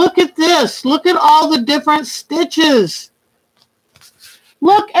this. Look at this. Look at all the different stitches.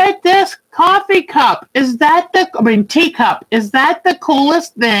 Look at this coffee cup. Teacup. Is that the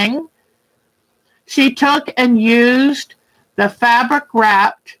coolest thing? She took and used the fabric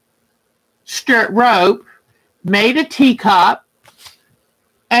wrapped rope, made a teacup,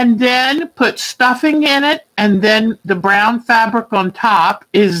 and then put stuffing in it, and then the brown fabric on top.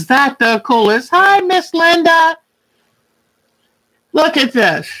 Is that the coolest? Hi, Miss Linda. Look at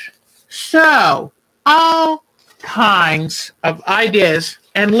this. So, all kinds of ideas.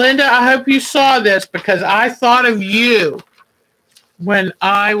 And Linda, I hope you saw this because I thought of you when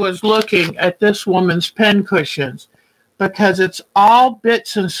I was looking at this woman's pincushions, because it's all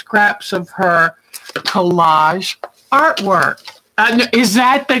bits and scraps of her collage artwork. Is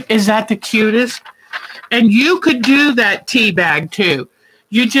that the cutest? And you could do that tea bag too.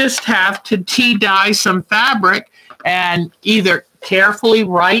 You just have to tea dye some fabric and either carefully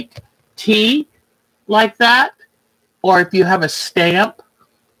write tea like that, or if you have a stamp.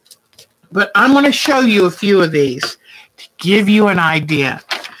 But I'm going to show you a few of these to give you an idea.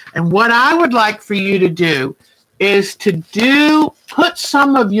 And what I would like for you to do is to put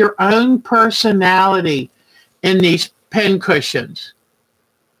some of your own personality in these pincushions.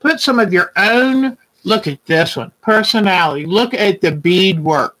 Put some of your own, look at this one, personality. Look at the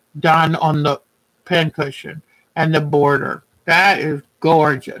beadwork done on the pincushion and the border. That is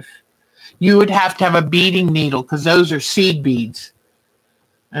gorgeous. You would have to have a beading needle because those are seed beads.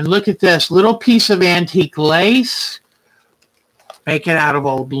 And look at this little piece of antique lace. Make it out of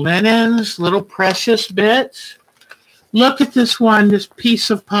old linens, little precious bits. Look at this one, this piece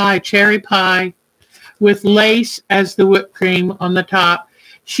of pie, cherry pie, with lace as the whipped cream on the top.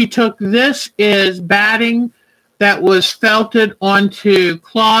 She took, this is batting that was felted onto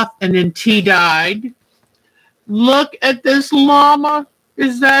cloth and then tea dyed. Look at this llama.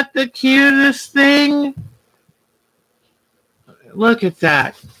 Is that the cutest thing? Look at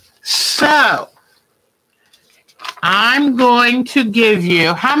that. So, I'm going to give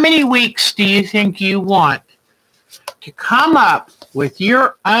you, how many weeks do you think you want to come up with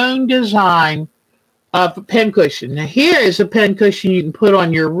your own design of a pincushion? Now, here is a pincushion you can put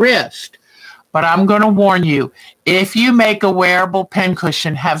on your wrist. But I'm going to warn you, if you make a wearable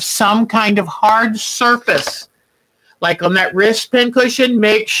pincushion, have some kind of hard surface. Like on that wrist pincushion,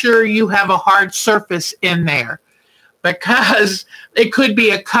 make sure you have a hard surface in there, because it could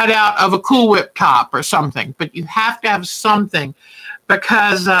be a cutout of a Cool Whip top or something. But you have to have something,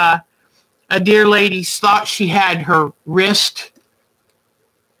 because a dear lady thought she had her wrist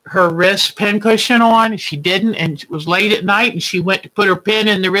pincushion on. She didn't, and it was late at night, and she went to put her pin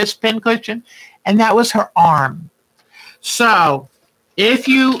in the wrist pincushion, and that was her arm. So if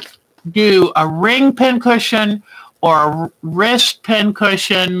you do a ring pincushion or a wrist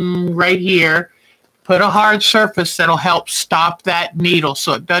pincushion right here, put a hard surface that'll help stop that needle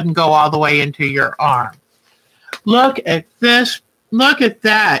so it doesn't go all the way into your arm. Look at this. Look at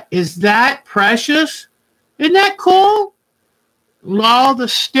that. Is that precious? Isn't that cool? All the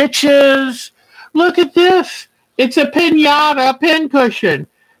stitches. Look at this. It's a piñata pincushion.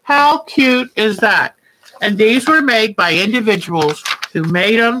 How cute is that? And these were made by individuals who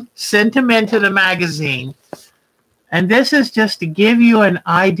made them, sent them into the magazine. And this is just to give you an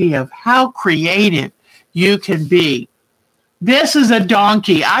idea of how creative you can be. This is a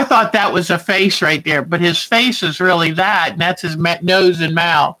donkey. I thought that was a face right there, but his face is really that, and that's his nose and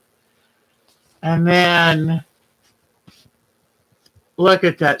mouth. And then look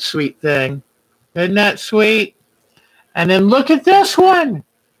at that sweet thing. Isn't that sweet? And then look at this one.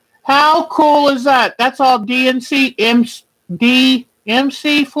 How cool is that? That's all DMC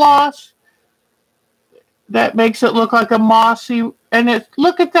floss. That makes it look like a mossy. And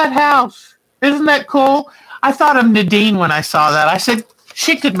look at that house. Isn't that cool? I thought of Nadine when I saw that. I said,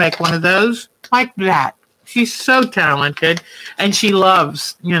 she could make one of those like that. She's so talented. And she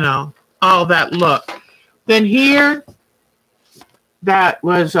loves, all that look. Then here, that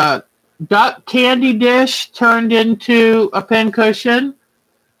was a duck candy dish turned into a pincushion.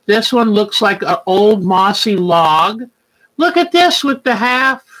 This one looks like an old mossy log. Look at this with the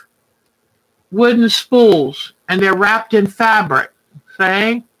half wooden spools, and they're wrapped in fabric.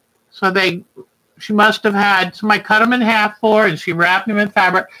 See? So she must have had somebody cut them in half for her, and she wrapped them in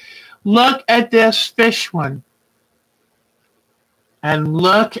fabric. Look at this fish one. And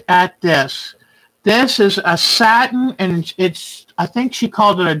look at this. This is a satin, and I think she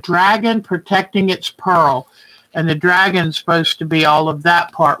called it a dragon protecting its pearl. And the dragon's supposed to be all of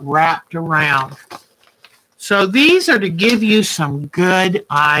that part wrapped around. So these are to give you some good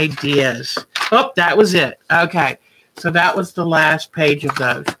ideas. Oh, that was it. Okay. So that was the last page of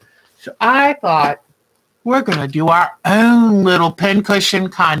those. So I thought we're going to do our own little pincushion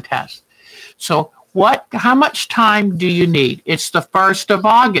contest. So how much time do you need? It's the 1st of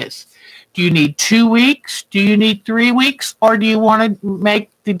August. Do you need 2 weeks? Do you need 3 weeks? Or do you want to make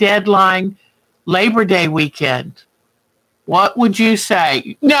the deadline Labor Day weekend? What would you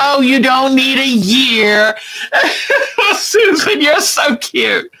say? No, you don't need a year. Susan, you're so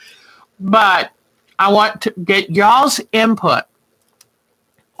cute. But I want to get y'all's input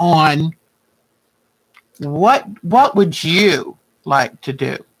on what would you like to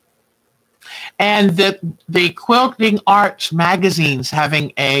do? And the Quilting Arts magazine's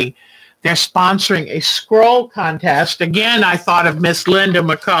they're sponsoring a scroll contest. Again, I thought of Miss Linda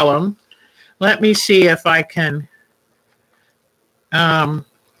McCullum. Let me see if I can find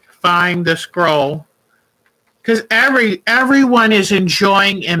the scroll. Because everyone is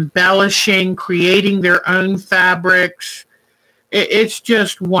enjoying embellishing, creating their own fabrics. It's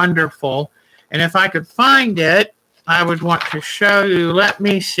just wonderful. And if I could find it, I would want to show you. Let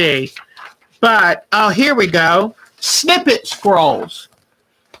me see. But, here we go. Snippet scrolls.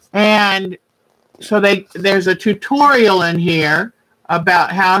 And so there's a tutorial in here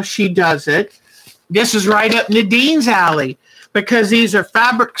about how she does it. This is right up Nadine's alley because these are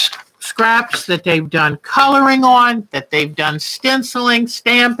fabric scraps that they've done coloring on, that they've done stenciling,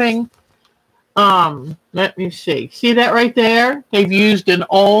 stamping. Let me see. See that right there? They've used an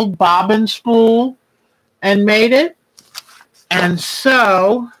old bobbin spool and made it. And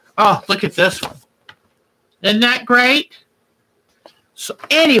so, look at this one. Isn't that great? So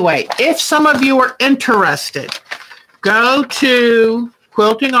anyway, if some of you are interested, go to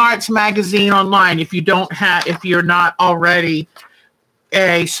Quilting Arts Magazine online if you're not already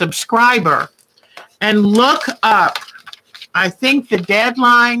a subscriber, and look up. I think the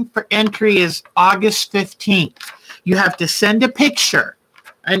deadline for entry is August 15th. You have to send a picture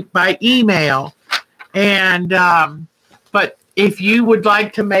by email, and but if you would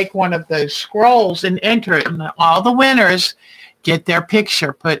like to make one of those scrolls and enter it, and all the winners get their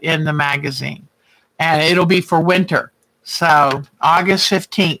picture put in the magazine, and it'll be for winter. So August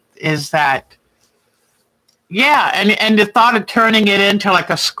 15th is that. Yeah, and the thought of turning it into like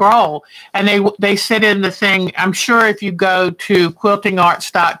a scroll, and they said in the thing, I'm sure if you go to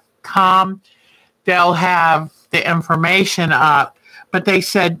quiltingarts.com, they'll have the information up, but they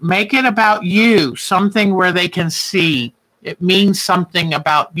said make it about you, something where they can see. It means something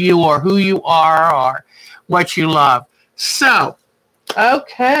about you or who you are or what you love. So,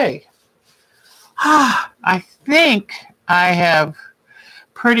 okay. I think I have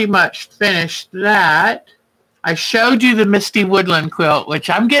pretty much finished that. I showed you the Misty Woodland quilt,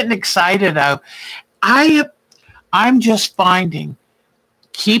 which I'm getting excited of. I'm just finding,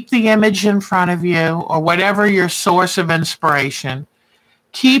 keep the image in front of you or whatever your source of inspiration.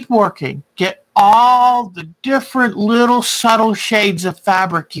 Keep working. Get all the different little subtle shades of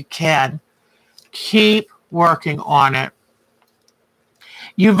fabric you can. Keep working on it.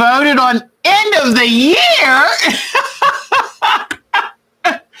 You voted on end of the year.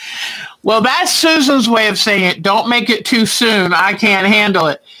 Well, that's Susan's way of saying it. Don't make it too soon. I can't handle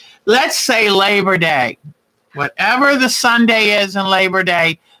it. Let's say Labor Day. Whatever the Sunday is in Labor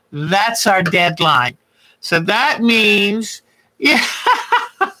Day, that's our deadline. So that means, yeah.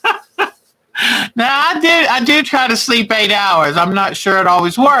 Now, I do try to sleep 8 hours. I'm not sure it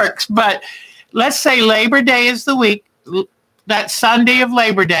always works, but let's say Labor Day is the week, that Sunday of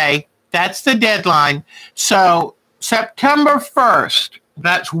Labor Day, that's the deadline. So September 1st,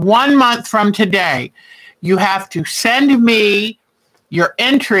 that's 1 month from today, you have to send me your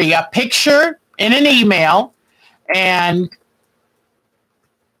entry, a picture in an email, and,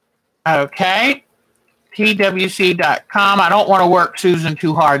 okay, twc.com. I don't want to work Susan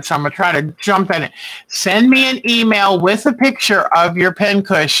too hard, so I'm going to try to jump in it. Send me an email with a picture of your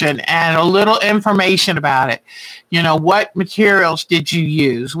pincushion and a little information about it. You know, what materials did you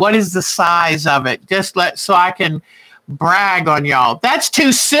use? What is the size of it? So I can brag on y'all. That's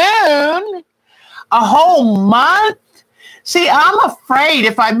too soon. A whole month? See, I'm afraid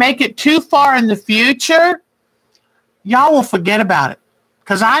if I make it too far in the future, y'all will forget about it.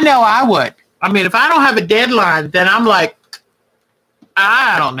 Because I know I would. I mean, if I don't have a deadline, then I'm like,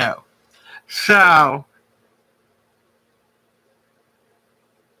 I don't know. So,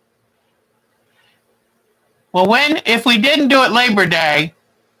 well, if we didn't do it Labor Day,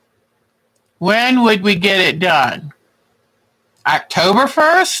 when would we get it done? October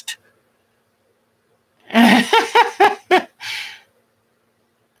 1st?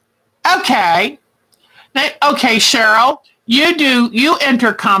 Okay. Okay, Cheryl. You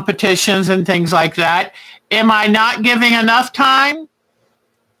enter competitions and things like that. Am I not giving enough time?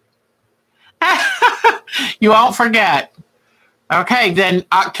 You won't forget. Okay, then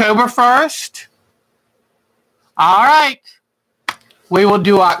October 1st. All right. We will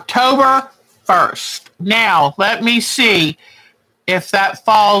do October 1st. Now, let me see if that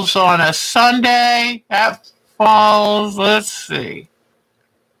falls on a Sunday. That falls, let's see.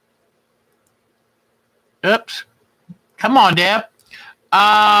 Oops. Come on, Deb.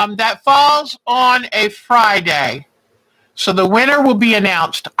 That falls on a Friday. So the winner will be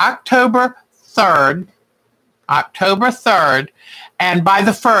announced October 3rd. October 3rd. And by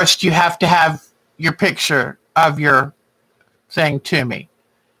the 1st, you have to have your picture of your thing to me.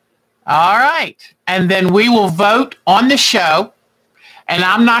 All right. And then we will vote on the show. And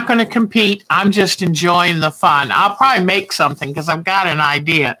I'm not going to compete. I'm just enjoying the fun. I'll probably make something because I've got an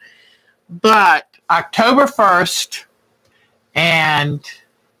idea. But October 1st. And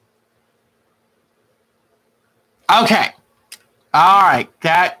okay. All right.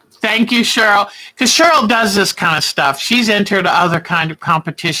 Thank you, Cheryl. Because Cheryl does this kind of stuff. She's entered other kind of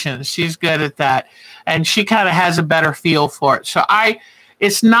competitions. She's good at that. And she kind of has a better feel for it. So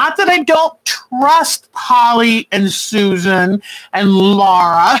it's not that I don't trust Holly and Susan and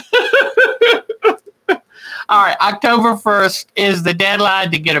Laura. All right. October 1st is the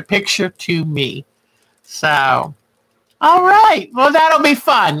deadline to get a picture to me. So, all right. Well, that'll be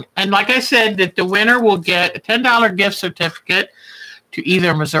fun. And like I said, that the winner will get a $10 gift certificate to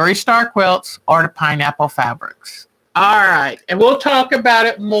either Missouri Star Quilts or to Pineapple Fabrics. All right. And we'll talk about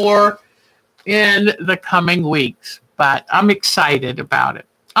it more in the coming weeks, but I'm excited about it.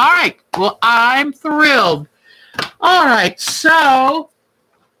 All right. Well, I'm thrilled. All right. So,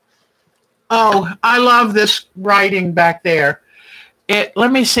 I love this writing back there.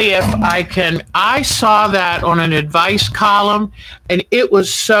 Let me see if I saw that on an advice column, and it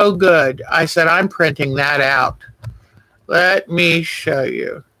was so good. I said, I'm printing that out. Let me show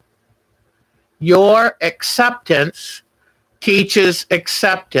you. Your acceptance teaches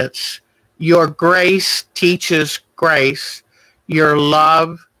acceptance. Your grace teaches grace. Your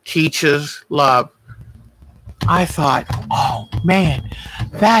love teaches love. I thought, oh, man,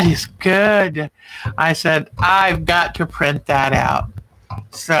 that is good. I said, I've got to print that out.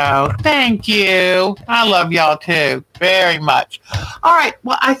 So thank you. I love y'all too very much. All right.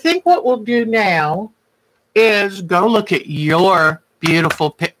 Well, I think what we'll do now is go look at your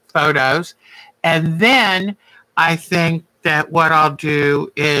beautiful photos. And then I think that what I'll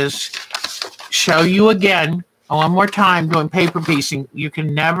do is show you again one more time doing paper piecing. You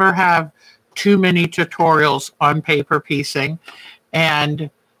can never have too many tutorials on paper piecing. And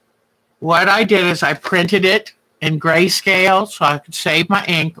what I did is I printed it in grayscale so I could save my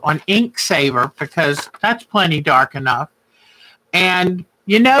ink on Ink Saver because that's plenty dark enough. And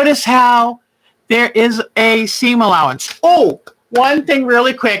you notice how there is a seam allowance. Oh, one thing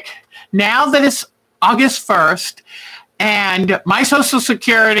really quick. Now that it's August 1st and my Social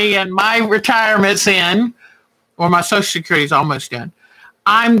Security and my retirement's in, or my Social Security is almost in,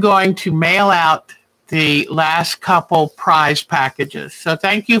 I'm going to mail out the last couple prize packages. So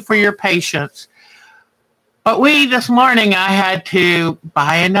thank you for your patience. But this morning, I had to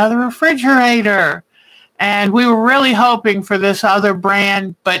buy another refrigerator. And we were really hoping for this other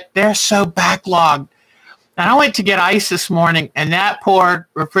brand, but they're so backlogged. And I went to get ice this morning, and that poor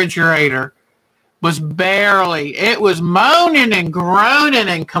refrigerator was it was moaning and groaning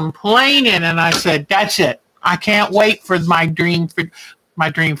and complaining. And I said, that's it. I can't wait for my dream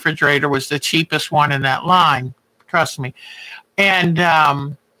refrigerator was the cheapest one in that line. Trust me.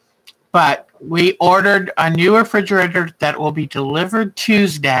 And, but we ordered a new refrigerator that will be delivered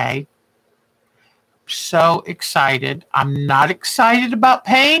Tuesday. So excited. I'm not excited about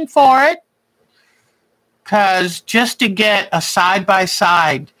paying for it, because just to get a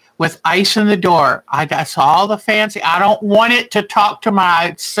side-by-side with ice in the door, that's all the fancy. I don't want it to talk to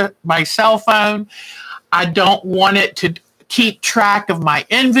my cell phone. I don't want it to keep track of my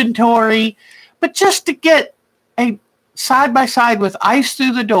inventory. But just to get a side-by-side with ice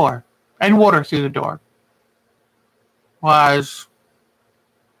through the door and water through the door was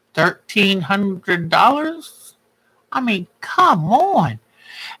 $1,300. I mean, come on.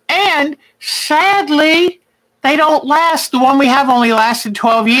 And sadly, they don't last. The one we have only lasted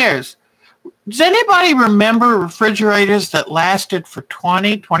 12 years. Does anybody remember refrigerators that lasted for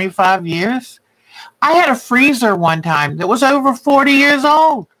 20, 25 years? I had a freezer one time that was over 40 years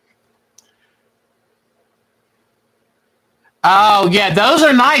old. Oh, yeah, those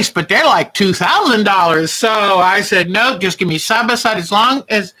are nice, but they're like $2,000. So I said, no, just give me side by side as long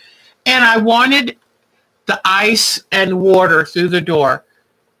as, and I wanted the ice and water through the door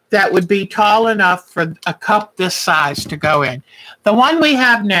that would be tall enough for a cup this size to go in. The one we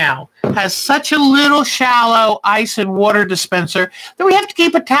have now has such a little shallow ice and water dispenser that we have to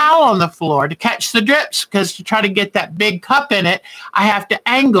keep a towel on the floor to catch the drips, because to try to get that big cup in it, I have to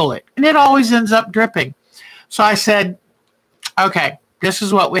angle it, and it always ends up dripping. So I said, okay, this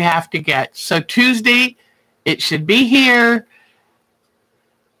is what we have to get. So Tuesday, it should be here.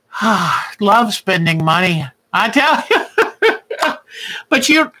 Love spending money, I tell you. But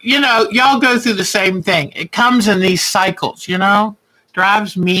you know, y'all go through the same thing. It comes in these cycles, you know,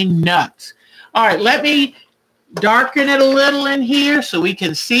 drives me nuts. All right, let me darken it a little in here so we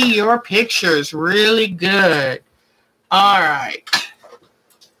can see your pictures really good. All right.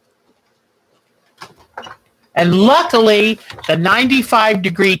 And luckily, the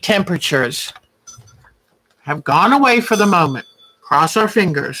 95-degree temperatures have gone away for the moment. Cross our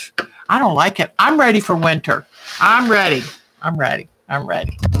fingers. I don't like it. I'm ready for winter. I'm ready. I'm ready. I'm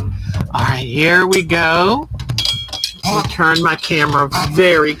ready. All right, here we go. I'll turn my camera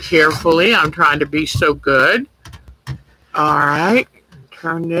very carefully. I'm trying to be so good. All right,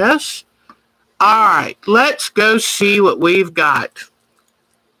 turn this. All right, let's go see what we've got.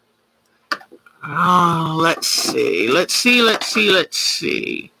 Oh, let's see. Let's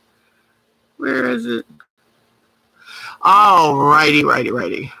see. Where is it? All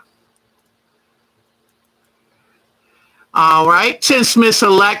righty. All right, since Miss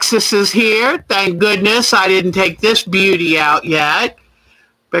Alexis is here, thank goodness I didn't take this beauty out yet,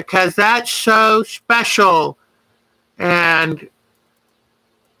 because that's so special. And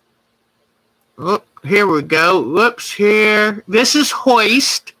oh, here we go. Whoops, here. This is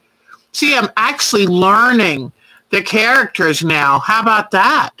Hoist. See, I'm actually learning the characters now. How about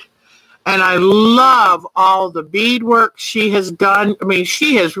that? And I love all the beadwork she has done. I mean,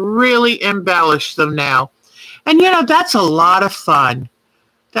 she has really embellished them now. And, you know, that's a lot of fun.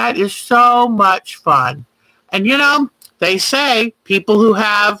 That is so much fun. And, you know, they say people who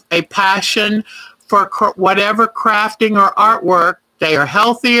have a passion for whatever crafting or artwork, they are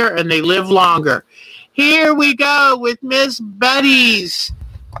healthier and they live longer. Here we go with Miss Betty's.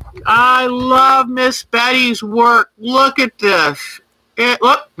 I love Miss Betty's work. Look at this.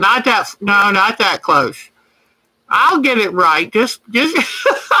 Look, not that close. I'll get it right. Just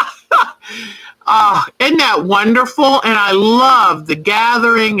oh, isn't that wonderful? And I love the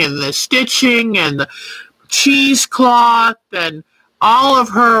gathering and the stitching and the cheesecloth and all of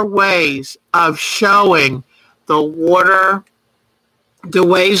her ways of showing the water, the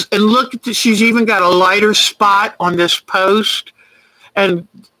ways. And look at she's even got a lighter spot on this post, and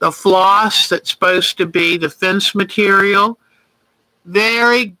the floss that's supposed to be the fence material.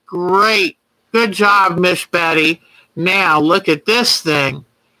 Very great. Good job, Miss Betty. Now, look at this thing.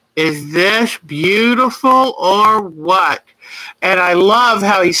 Is this beautiful or what? And I love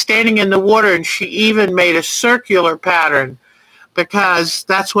how he's standing in the water, and she even made a circular pattern, because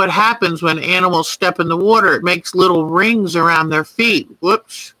that's what happens when animals step in the water. It makes little rings around their feet.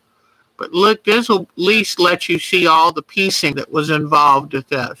 Whoops. But look, this will at least let you see all the piecing that was involved with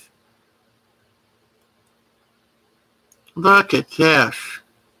this. Look at this.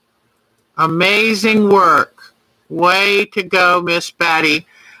 Amazing work. Way to go, Miss Betty.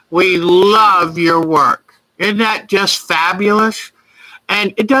 We love your work. Isn't that just fabulous?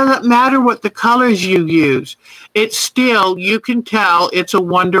 And it doesn't matter what the colors you use. It's still, you can tell it's a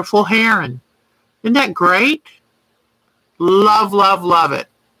wonderful heron. Isn't that great? Love, love, love it.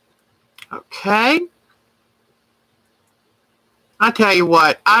 Okay. I tell you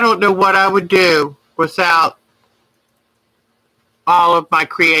what, I don't know what I would do without all of my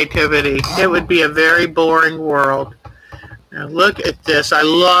creativity. It would be a very boring world. Now look at this. I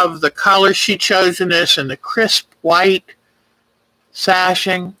love the color she chose in this and the crisp white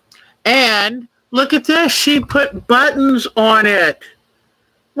sashing. And look at this. She put buttons on it.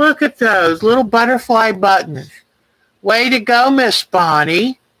 Look at those little butterfly buttons. Way to go, Miss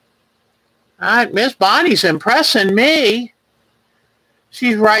Bonnie. Miss Bonnie's impressing me.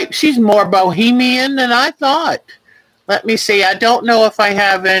 She's right. She's more bohemian than I thought. Let me see. I don't know if I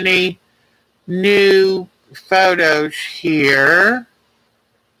have any new photos here.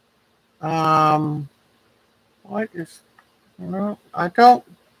 What is... No, I don't.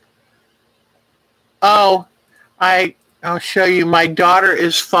 Oh, I'll show you. My daughter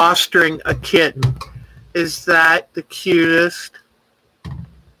is fostering a kitten. Is that the cutest?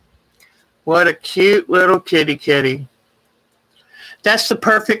 What a cute little kitty. That's the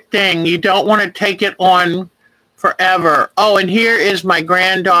perfect thing. You don't want to take it on forever. Oh, and here is my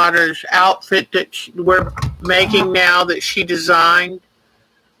granddaughter's outfit that we're making now that she designed.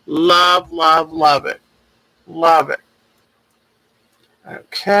 Love, love, love it. Love it.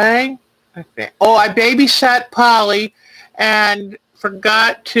 Okay. Oh, I babysat Polly and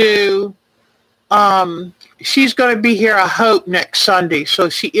forgot to, she's going to be here, I hope, next Sunday. So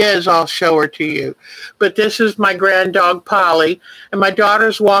she is, I'll show her to you. But this is my grand dog, Polly, and my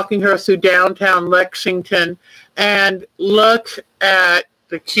daughter's walking her through downtown Lexington. And look at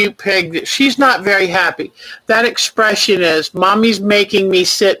the cute pig. She's not very happy. That expression is, Mommy's making me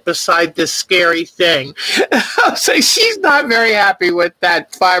sit beside this scary thing. So she's not very happy with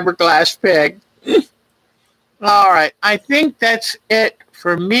that fiberglass pig. All right. I think that's it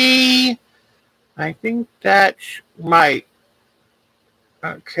for me. I think that's right.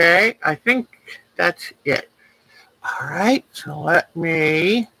 Okay. I think that's it. All right. So let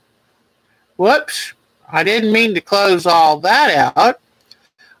me... Whoops. I didn't mean to close all that out.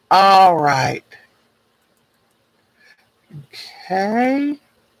 All right. Okay.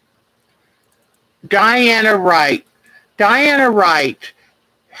 Diana Wright. Diana Wright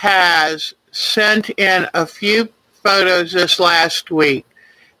has sent in a few photos this last week,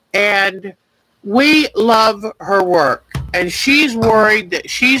 and we love her work. And she's worried that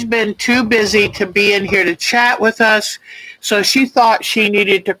she's been too busy to be in here to chat with us, so she thought she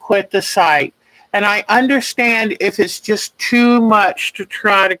needed to quit the site. And I understand if it's just too much to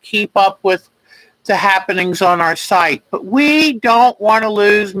try to keep up with the happenings on our site. But we don't want to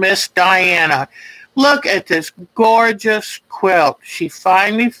lose Miss Diana. Look at this gorgeous quilt. She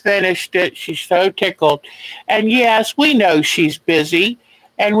finally finished it. She's so tickled. And yes, we know she's busy.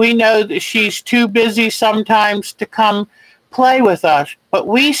 And we know that she's too busy sometimes to come play with us. But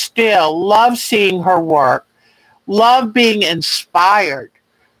we still love seeing her work, love being inspired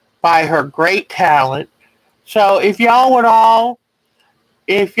by her great talent. So if y'all would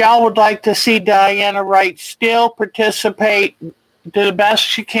like to see Diana Wright still participate to the best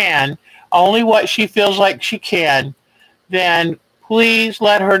she can, only what she feels like she can, then please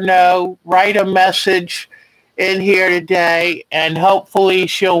let her know. Write a message in here today, and hopefully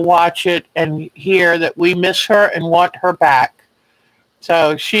she'll watch it and hear that we miss her and want her back.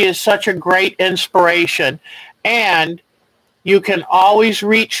 So she is such a great inspiration. And you can always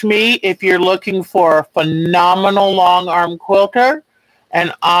reach me if you're looking for a phenomenal long arm quilter,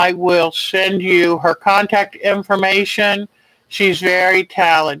 and I will send you her contact information. She's very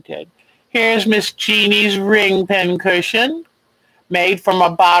talented. Here's Miss Jeannie's ring pin cushion, made from a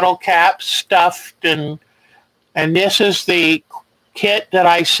bottle cap, stuffed, and this is the kit that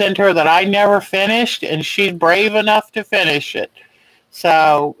I sent her that I never finished, and she's brave enough to finish it.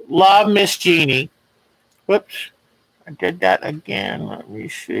 So, love Miss Jeannie. Whoops. I did that again. Let me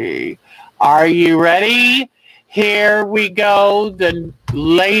see. Are you ready? Here we go. The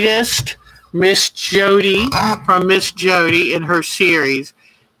latest Miss Jody from Miss Jody in her series.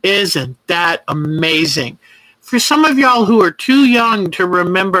 Isn't that amazing? For some of y'all who are too young to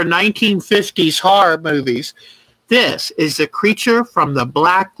remember 1950s horror movies, this is The Creature from the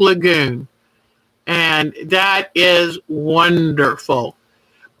Black Lagoon. And that is wonderful.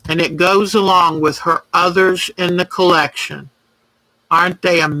 And it goes along with her others in the collection. Aren't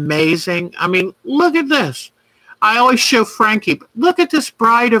they amazing? I mean, look at this. I always show Frankie, but look at this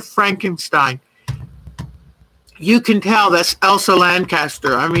Bride of Frankenstein. You can tell that's Elsa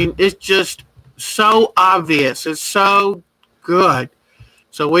Lancaster. I mean, it's just so obvious. It's so good.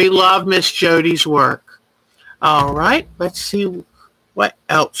 So we love Miss Jody's work. All right, let's see what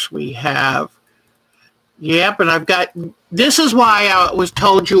else we have. Yep, and I've got, this is why I was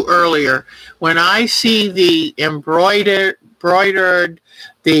told you earlier, when I see the embroidered,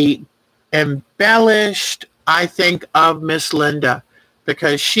 the embellished, I think of Miss Linda,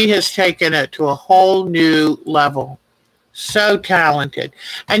 because she has taken it to a whole new level. So talented.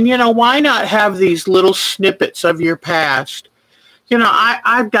 And, you know, why not have these little snippets of your past? You know,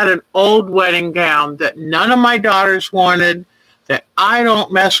 I've got an old wedding gown that none of my daughters wanted, that I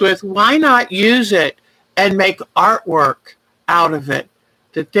don't mess with. Why not use it and make artwork out of it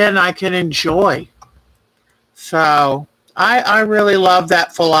that then I can enjoy? So I really love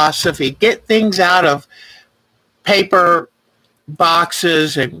that philosophy. Get things out of paper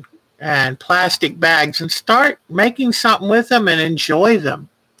boxes and plastic bags and start making something with them and enjoy them.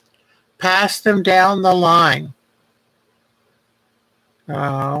 Pass them down the line.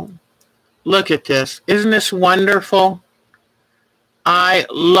 Oh, look at this. Isn't this wonderful? I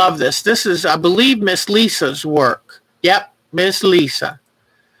love this. This is, I believe, Miss Lisa's work. Yep, Miss Lisa.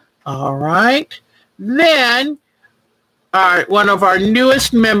 All right. Then, one of our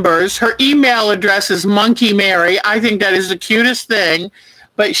newest members, her email address is Monkey Mary. I think that is the cutest thing.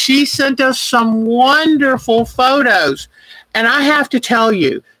 But she sent us some wonderful photos. And I have to tell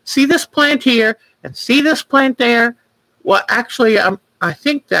you, see this plant here and see this plant there? Well, actually, I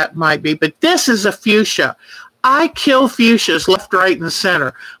think that might be, but this is a fuchsia. I kill fuchsias left, right, and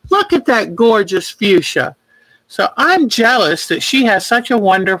center. Look at that gorgeous fuchsia. So I'm jealous that she has such a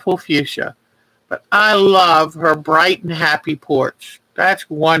wonderful fuchsia. But I love her bright and happy porch. That's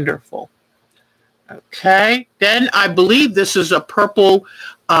wonderful. Okay. Then I believe this is a purple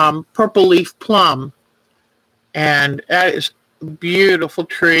leaf plum. And that is a beautiful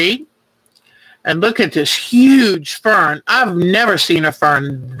tree. And look at this huge fern. I've never seen a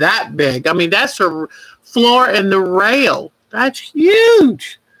fern that big. I mean, that's her floor and the rail. That's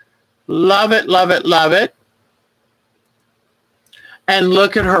huge. Love it, love it, love it. And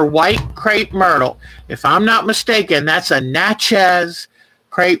look at her white crepe myrtle. If I'm not mistaken, that's a Natchez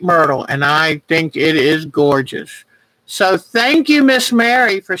crepe myrtle, and I think it is gorgeous. So thank you, Miss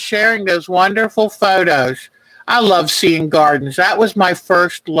Mary, for sharing those wonderful photos. I love seeing gardens. That was my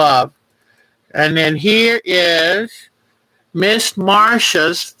first love. And then here is Miss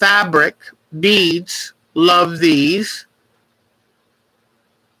Marcia's fabric beads. Love these.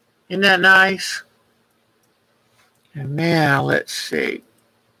 Isn't that nice? And now let's see.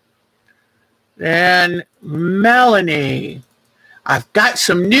 Then Melanie. I've got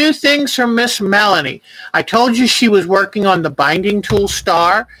some new things from Miss Melanie. I told you she was working on the binding tool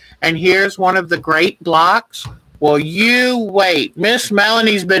star, and here's one of the great blocks. Well, you wait. Miss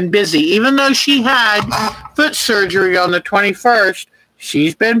Melanie's been busy. Even though she had foot surgery on the 21st,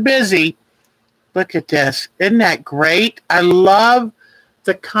 she's been busy. Look at this. Isn't that great? I love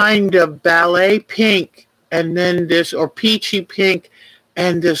the kind of ballet pink and then this, or peachy pink,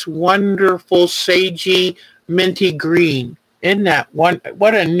 and this wonderful sagey minty green. Isn't that one?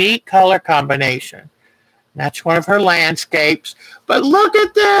 What a neat color combination. That's one of her landscapes. But look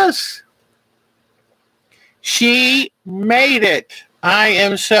at this. She made it. I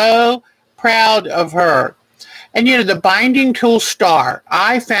am so proud of her. And you know, the binding tool star,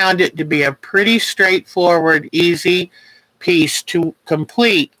 I found it to be a pretty straightforward, easy piece to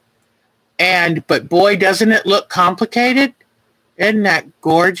complete. But boy, doesn't it look complicated? Isn't that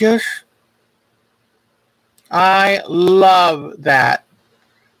gorgeous? I love that.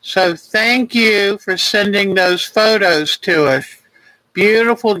 So thank you for sending those photos to us.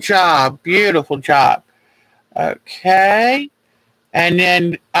 Beautiful job. Beautiful job. Okay. And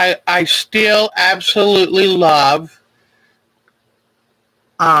then I still absolutely love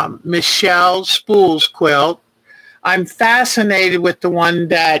Michelle Spool's quilt. I'm fascinated with the one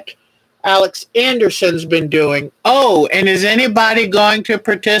that Alex Anderson's been doing. Oh, and is anybody going to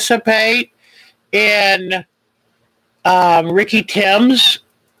participate in Ricky Tim's?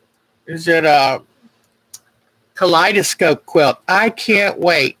 Is it a kaleidoscope quilt? I can't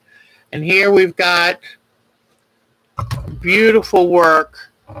wait. And here we've got beautiful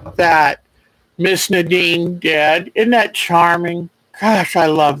work that Miss Nadine did. Isn't that charming? Gosh, I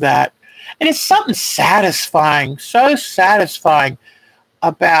love that. And it's something satisfying, so satisfying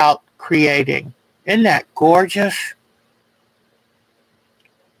about creating. Isn't that gorgeous?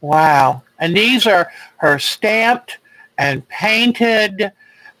 Wow. And these are her stamped and painted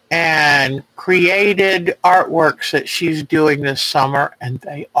and created artworks that she's doing this summer, and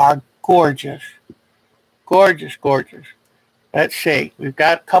they are gorgeous. Gorgeous, gorgeous. Let's see. We've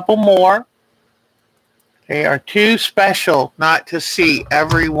got a couple more. I They are too special not to see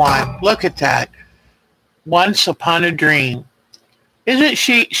every one. Look at that. Once Upon a Dream. Isn't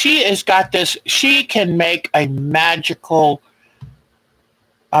she? She has got this. She can make a magical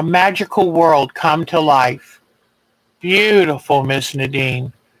world come to life. Beautiful, Miss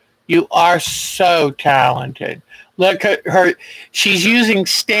Nadine. You are so talented. Look at her. She's using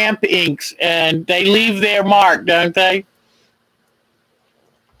stamp inks, and they leave their mark, don't they?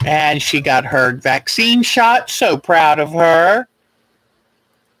 And she got her vaccine shot. So proud of her.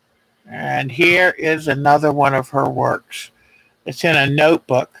 And here is another one of her works. It's in a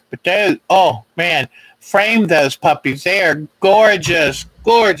notebook. But those, oh, man, frame those puppies. They are gorgeous,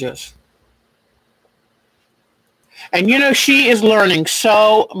 gorgeous. And, you know, she is learning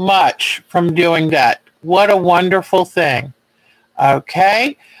so much from doing that. What a wonderful thing.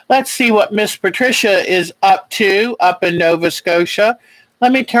 Okay, let's see what Miss Patricia is up to up in Nova Scotia.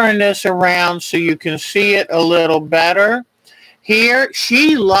 Let me turn this around so you can see it a little better. Here,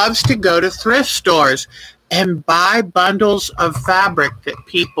 she loves to go to thrift stores and buy bundles of fabric that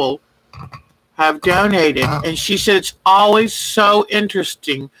people have donated. And she said it's always so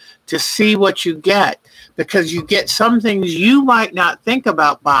interesting to see what you get, because you get some things you might not think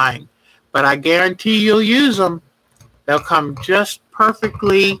about buying, but I guarantee you'll use them. They'll come just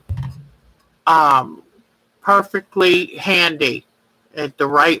perfectly handy at the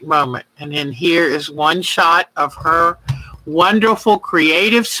right moment. And then here is one shot of her wonderful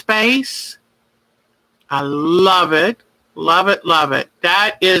creative space. I love it. Love it, love it.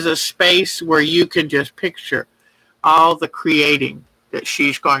 That is a space where you can just picture all the creating that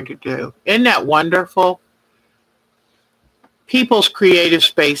she's going to do. Isn't that wonderful? People's creative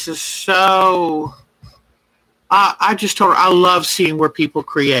space is so... I just told her I love seeing where people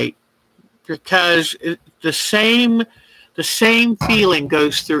create, because the same feeling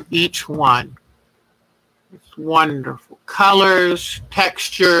goes through each one. It's wonderful. Colors,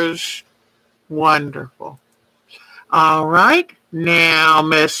 textures, wonderful. All right, now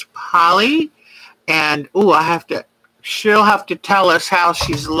Miss Polly, and she'll have to tell us how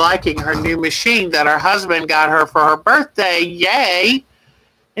she's liking her new machine that her husband got her for her birthday. Yay!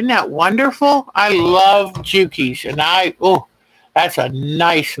 Isn't that wonderful? I love Jukies, and that's a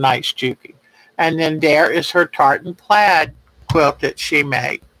nice Juki. And then there is her tartan plaid quilt that she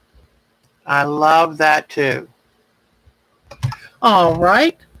made. I love that too. All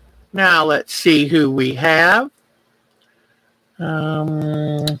right, now let's see who we have.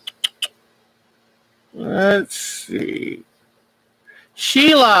 Let's see.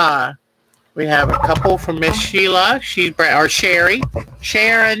 Sheila. We have a couple from Miss Sheila. Sherry.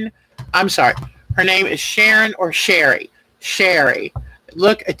 Sharon. I'm sorry. Her name is Sharon or Sherry. Sherry.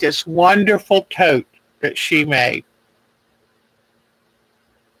 Look at this wonderful tote that she made.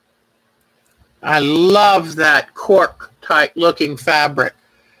 I love that cork type looking fabric.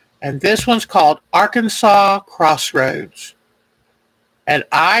 And this one's called Arkansas Crossroads. And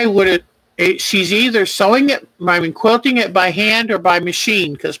she's either quilting it by hand or by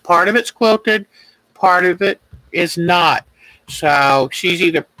machine, because part of it's quilted, part of it is not. So she's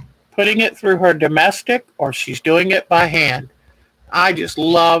either putting it through her domestic or she's doing it by hand. I just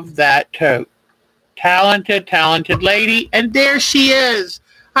love that tote. Talented, talented lady. And there she is.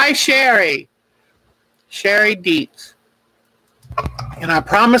 Hi, Sherry. Sherry Dietz. And I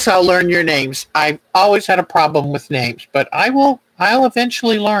promise I'll learn your names. I've always had a problem with names, but I'll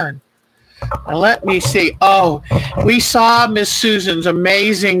eventually learn. Now let me see. Oh, we saw Miss Susan's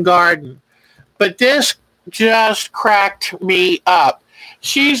amazing garden, but this just cracked me up.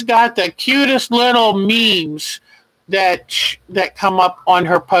 She's got the cutest little memes that come up on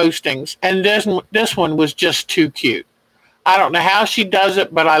her postings, and this one was just too cute. I don't know how she does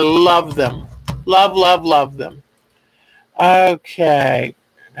it, but I love them. Love, love, love them. Okay.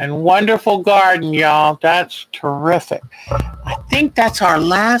 And wonderful garden, y'all. That's terrific. I think that's our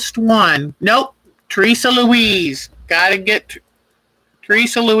last one. Nope. Teresa Louise. Got to get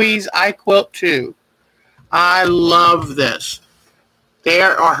Teresa Louise. I quilt too. I love this.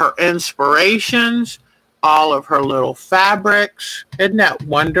 There are her inspirations, all of her little fabrics. Isn't that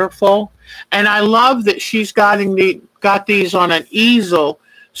wonderful? And I love that she's got these on an easel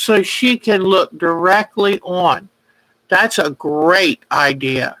so she can look directly on. That's a great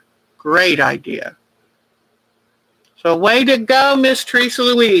idea. Great idea. So way to go, Miss Teresa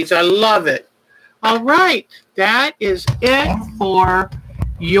Louise. I love it. All right. That is it for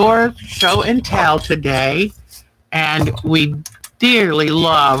your show and tell today. And we dearly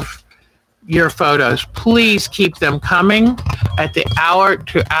love your photos. Please keep them coming at the hour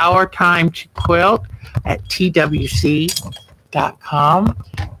to hour time to quilt at twc.com.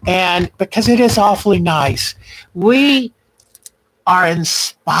 And because it is awfully nice. We are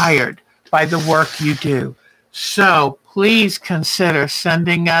inspired by the work you do. So please consider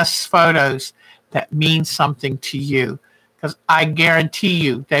sending us photos that mean something to you, because I guarantee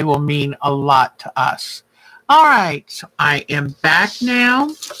you they will mean a lot to us. All right, so I am back now,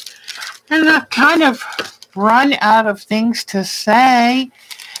 and I've kind of run out of things to say,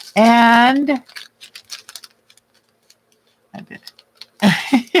 and I did.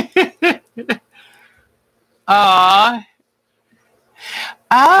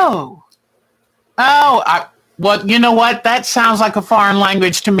 Well, you know what? That sounds like a foreign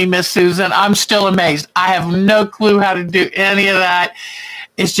language to me, Miss Susan. I'm still amazed. I have no clue how to do any of that.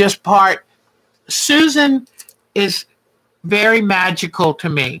 It's just part. Susan is very magical to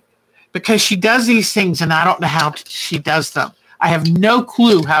me because she does these things and I don't know how she does them. I have no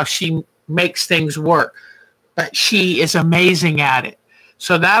clue how she makes things work, but she is amazing at it.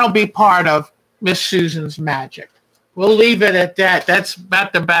 So that'll be part of Miss Susan's magic. We'll leave it at that. That's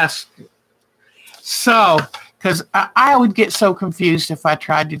about the best. So, because I would get so confused if I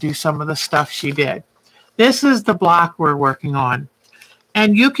tried to do some of the stuff she did. This is the block we're working on.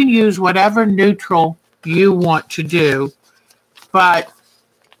 And you can use whatever neutral you want to do. But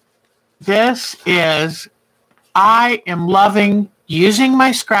this is, I am loving using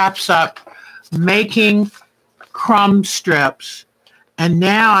my scraps up, making crumb strips. And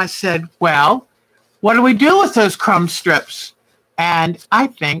now I said, well, what do we do with those crumb strips? And I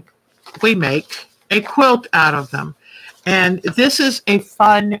think we make a quilt out of them. And this is a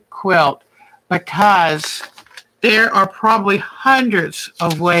fun quilt because there are probably hundreds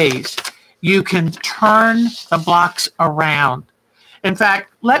of ways you can turn the blocks around. In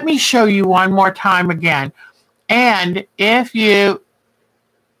fact, let me show you one more time again. And if you...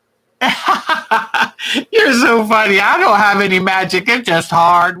 You're so funny. I don't have any magic. It's just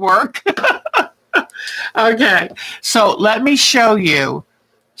hard work. Okay, so let me show you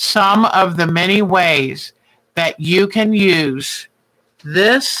some of the many ways that you can use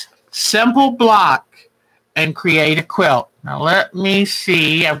this simple block and create a quilt. Now let me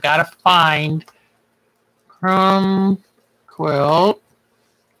see. I've got to find Crumb quilt.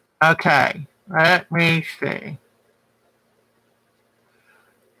 Okay, let me see.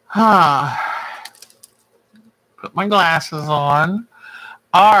 Put my glasses on.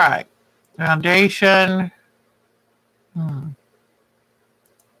 All right. Foundation.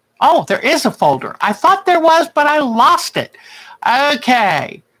 Oh, there is a folder. I thought there was, but I lost it.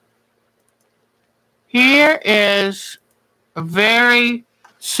 Okay. Here is a very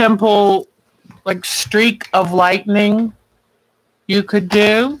simple, like, streak of lightning you could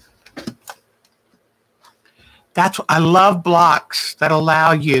do. That's what I love, blocks that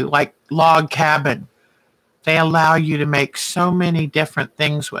allow you, like log cabin. They allow you to make so many different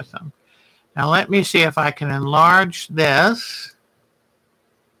things with them. Now let me see if I can enlarge this.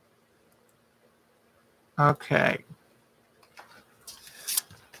 Okay.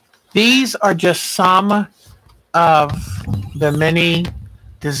 These are just some of the many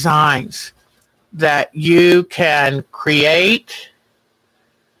designs that you can create.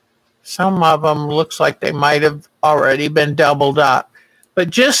 Some of them looks like they might have already been doubled up. But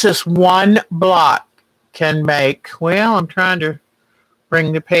just this one block can make, well, I'm trying to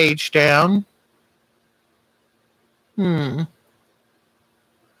bring the page down.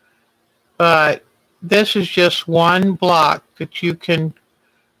 But this is just one block that you can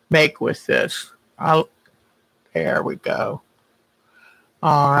make with this. There we go.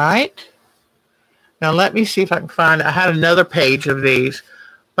 All right. Now let me see if I can find, I had another page of these,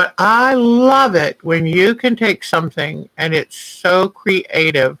 but I love it when you can take something and it's so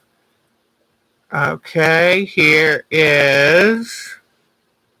creative. Okay, here's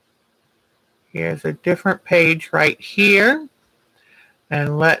a different page right here.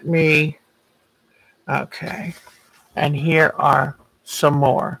 And let me, okay, and here are some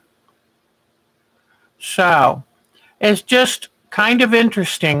more. So it's just kind of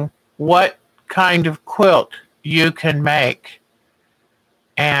interesting what kind of quilt you can make.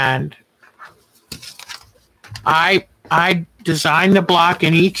 And I designed the block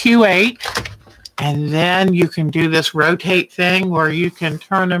in EQ8, and then you can do this rotate thing where you can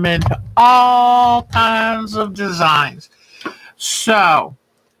turn them into all kinds of designs. So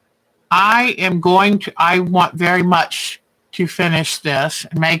I want very much to finish this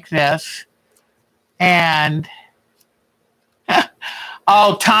and make this. And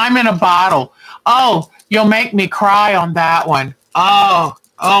oh, time in a bottle. Oh, you'll make me cry on that one.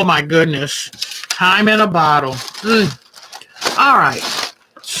 Oh my goodness. Time in a bottle. All right.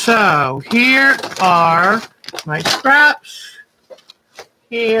 So here are my scraps.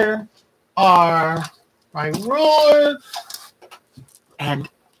 Here are my rulers. And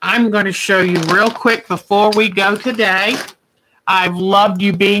I'm going to show you real quick before we go today. I've loved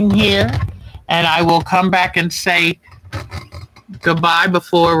you being here. And I will come back and say goodbye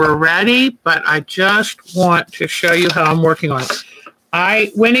before we're ready. But I just want to show you how I'm working on it.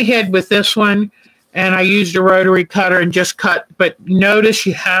 I went ahead with this one. And I used a rotary cutter and just cut. But notice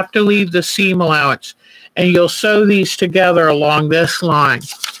you have to leave the seam allowance. And you'll sew these together along this line.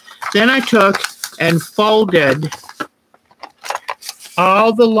 Then I took and folded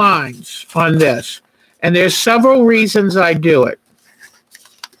all the lines on this. And there's several reasons I do it.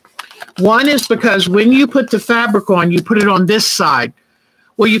 One is because when you put the fabric on, you put it on this side.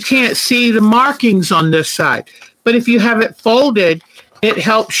 Well, you can't see the markings on this side. But if you have it folded, it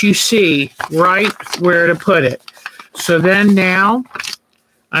helps you see right where to put it. So then now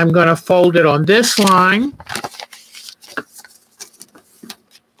I'm going to fold it on this line.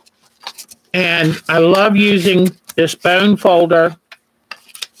 And I love using this bone folder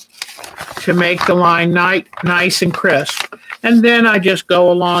to make the line nice and crisp. And then I just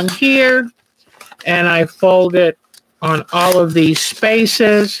go along here and I fold it on all of these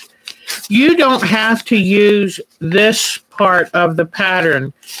spaces. You don't have to use this part of the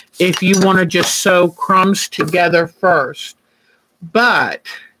pattern if you want to just sew crumbs together first. But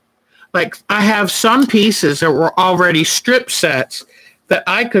like I have some pieces that were already strip sets that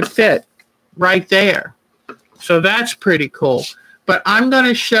I could fit right there. So that's pretty cool. But I'm going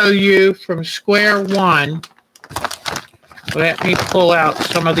to show you from square one. Let me pull out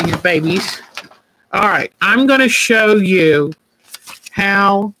some of these babies. All right, I'm going to show you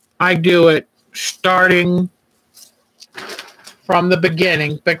how I do it starting from the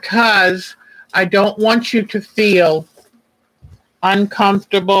beginning because I don't want you to feel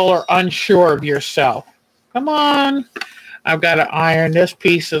uncomfortable or unsure of yourself. Come on. I've got to iron. This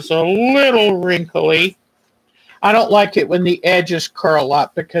piece is a little wrinkly. I don't like it when the edges curl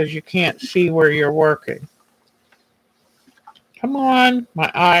up because you can't see where you're working. Come on.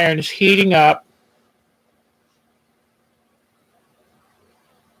 My iron is heating up.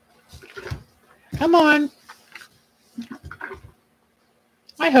 Come on.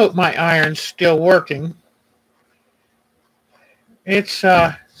 I hope my iron's still working. It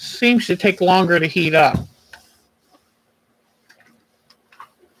seems to take longer to heat up.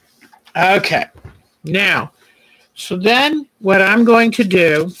 Okay. Now, so then what I'm going to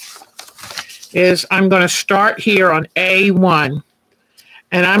do is I'm going to start here on A1.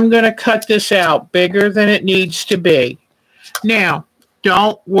 And I'm going to cut this out bigger than it needs to be. Now,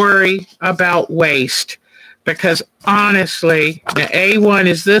 don't worry about waste because honestly, the A1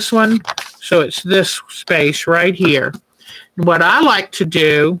 is this one, so it's this space right here. What I like to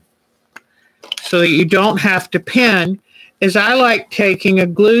do so that you don't have to pin is I like taking a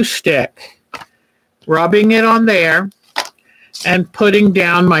glue stick, rubbing it on there, and putting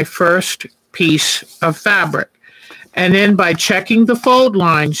down my first piece of fabric. And then by checking the fold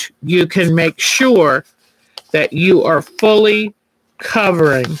lines, you can make sure that you are fully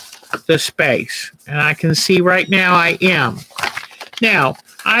covering the space. And I can see right now I am. Now,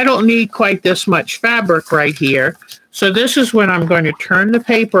 I don't need quite this much fabric right here. So this is when I'm going to turn the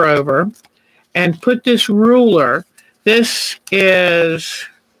paper over and put this ruler. This is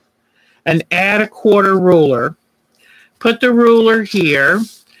an add a quarter ruler. Put the ruler here.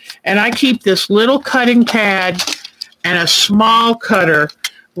 And I keep this little cutting pad and a small cutter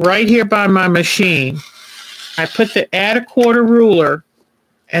right here by my machine. I put the add a quarter ruler,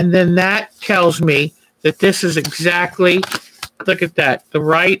 and then that tells me that this is exactly, look at that, the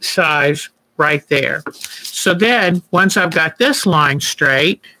right size right there. So then, once I've got this line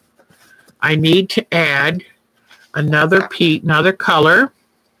straight, I need to add another color.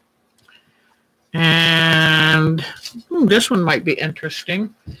 And this one might be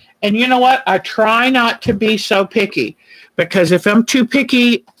interesting. And you know what? I try not to be so picky because if I'm too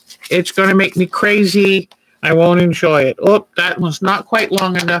picky, it's going to make me crazy. I won't enjoy it. Oh, that one's not quite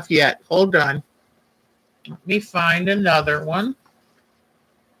long enough yet. Hold on. Let me find another one.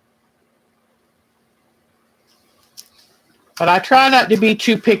 But I try not to be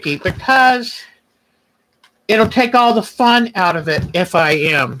too picky because it'll take all the fun out of it if I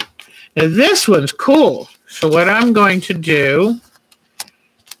am. Now this one's cool. So what I'm going to do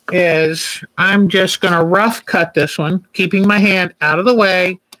is I'm just going to rough cut this one, keeping my hand out of the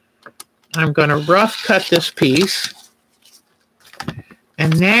way. I'm going to rough cut this piece.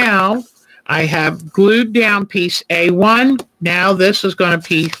 And now I have glued down piece A1. Now this is going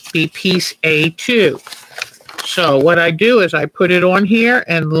to be piece A2. So what I do is I put it on here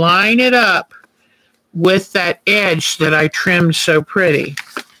and line it up with that edge that I trimmed so pretty.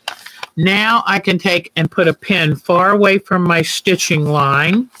 Now I can take and put a pin far away from my stitching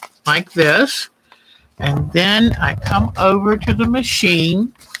line like this. And then I come over to the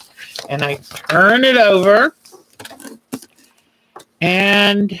machine and I turn it over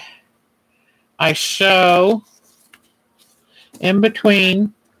and I sew in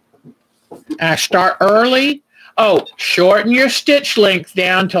between. I start early. Oh, shorten your stitch length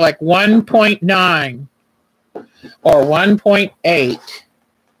down to like 1.9 or 1.8.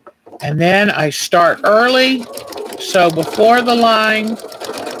 And then I start early, sew before the line,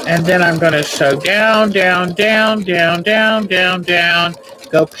 and then I'm going to sew down, down, down, down, down, down, down,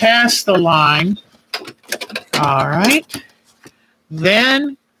 go past the line. All right.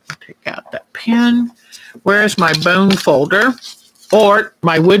 Then take out that pin. Where's my bone folder? Or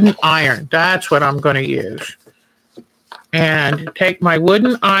my wooden iron. That's what I'm going to use. And take my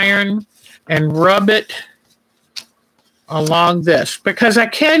wooden iron and rub it along this. Because I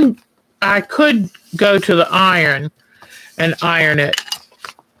could go to the iron and iron it.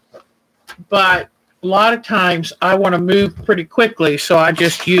 But a lot of times I want to move pretty quickly, so I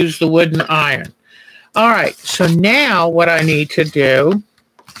just use the wooden iron. All right, so now what I need to do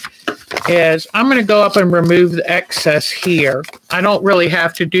is I'm going to go up and remove the excess here. I don't really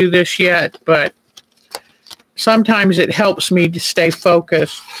have to do this yet, but sometimes it helps me to stay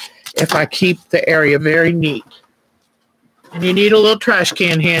focused if I keep the area very neat. And you need a little trash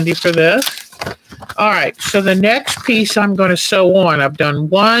can handy for this. All right, so the next piece I'm going to sew on. I've done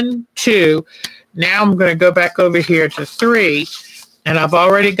 1, 2. Now I'm going to go back over here to 3. And I've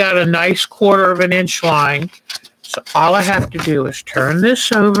already got a nice 1/4 inch line. So all I have to do is turn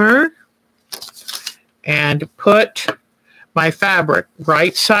this over and put my fabric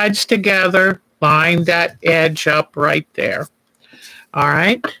right sides together, line that edge up right there. All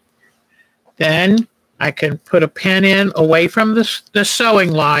right. Then I can put a pin in away from the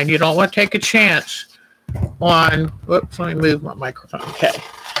sewing line. You don't want to take a chance on, whoops, let me move my microphone. Okay.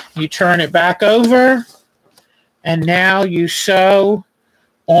 You turn it back over, and now you sew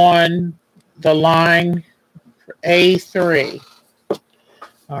on the line for A3.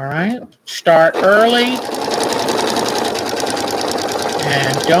 All right. Start early.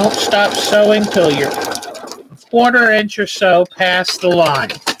 And don't stop sewing till you're 1/4 inch or so past the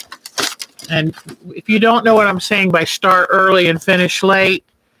line. And if you don't know what I'm saying by start early and finish late,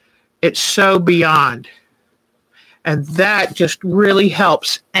 it's sew beyond. And that just really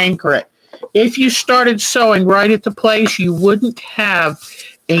helps anchor it. If you started sewing right at the place, you wouldn't have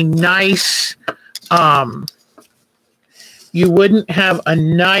a nice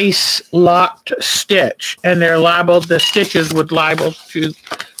locked stitch, and the stitches would liable to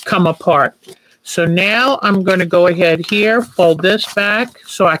come apart. So now I'm going to go ahead here, fold this back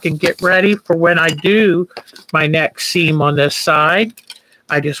so I can get ready for when I do my next seam on this side.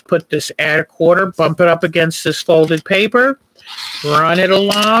 I just put this at 1/4, bump it up against this folded paper, run it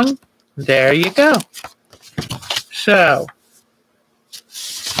along. There you go. So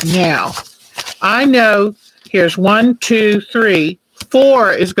now I know here's 1, 2, 3,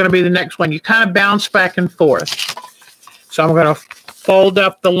 4 is going to be the next one. You kind of bounce back and forth. So I'm going to fold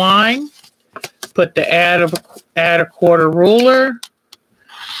up the line, put the add 1/4 ruler,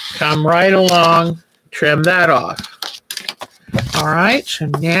 come right along, trim that off. All right, so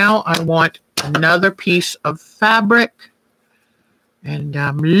now I want another piece of fabric, and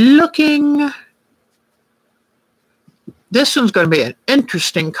I'm looking. This one's going to be an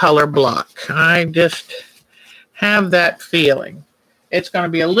interesting color block. I just have that feeling. It's going to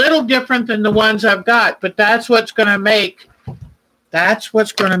be a little different than the ones I've got, but that's what's going to make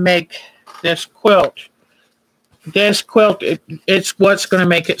this quilt. This quilt, it's what's going to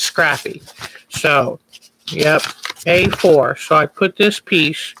make it scrappy. So, yep, A4. So I put this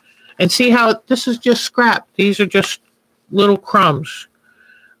piece, and see how this is just scrap. These are just little crumbs.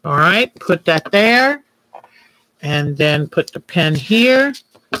 All right, put that there, and then put the pin here,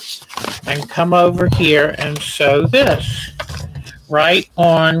 and come over here and sew this right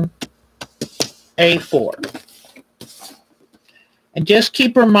on A4. And just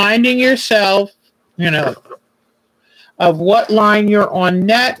keep reminding yourself, of what line you're on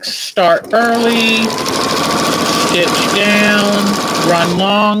next. Start early, stitch down, run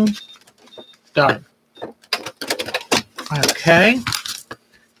long, done. Okay,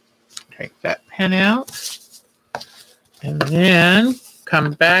 take that pin out, and then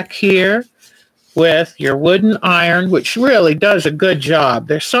come back here with your wooden iron, which really does a good job.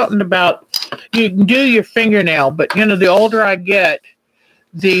 There's something about, you can do your fingernail, but the older I get,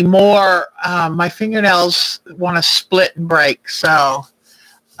 the more my fingernails want to split and break. So,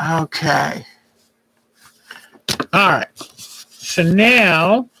 okay. All right. So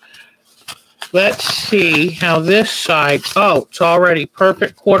now, let's see how this side, oh, it's already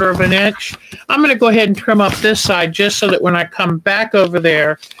perfect 1/4 inch. I'm going to go ahead and trim up this side just so that when I come back over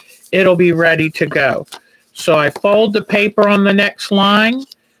there, it'll be ready to go. So I fold the paper on the next line,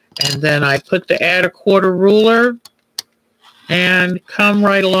 and then I put the add 1/4 ruler and come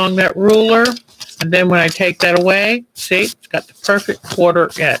right along that ruler. And then when I take that away, see, it's got the perfect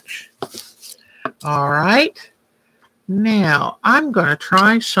 1/4 inch. All right. Now, I'm going to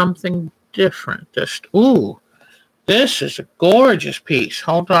try something different. Ooh, this is a gorgeous piece.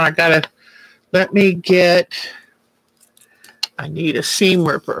 Hold on, let me get, I need a seam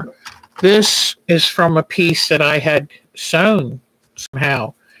ripper. This is from a piece that I had sewn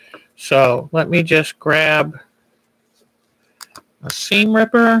somehow. So let me just grab a seam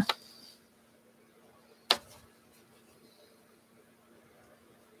ripper.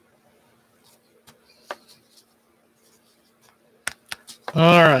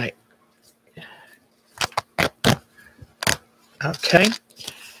 All right. Okay.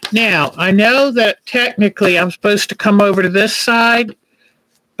 Now, I know that technically I'm supposed to come over to this side,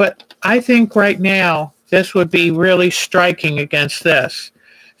 but I think right now this would be really striking against this.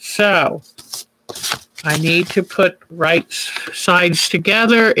 So, I need to put right sides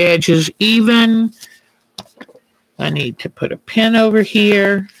together, edges even. I need to put a pin over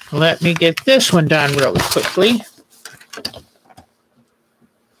here. Let me get this one done really quickly.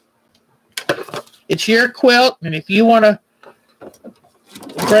 It's your quilt, and if you want to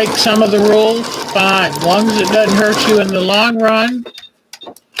break some of the rules, fine. As long as it doesn't hurt you in the long run.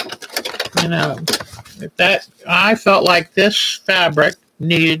 You know, I felt like this fabric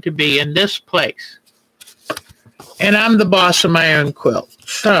needed to be in this place. And I'm the boss of my own quilt,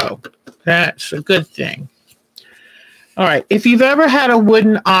 so that's a good thing. All right, if you've ever had a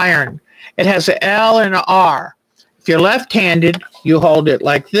wooden iron, it has an L and an R. If you're left-handed, you hold it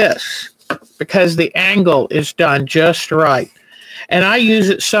like this, because the angle is done just right. And I use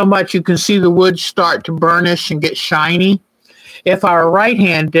it so much you can see the wood start to burnish and get shiny. If I were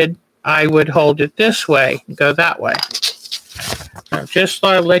right-handed, I would hold it this way and go that way. Now, just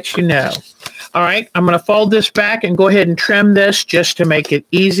thought I'd let you know. All right, I'm going to fold this back and go ahead and trim this just to make it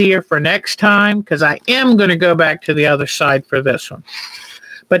easier for next time, because I am going to go back to the other side for this one.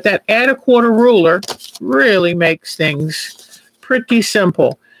 But that add 1/4 ruler really makes things pretty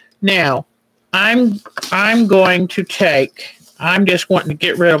simple. Now, I'm going to take, I'm just wanting to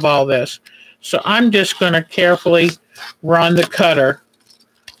get rid of all this. So I'm just going to carefully run the cutter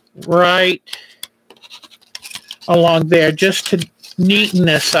right along there just to neaten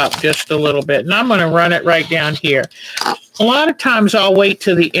this up just a little bit. And I'm going to run it right down here. A lot of times I'll wait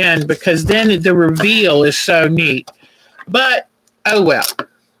to the end because then the reveal is so neat. But, oh well.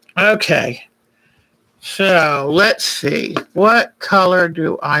 Okay. So, let's see. What color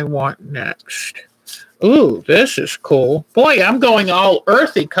do I want next? Ooh, this is cool. Boy, I'm going all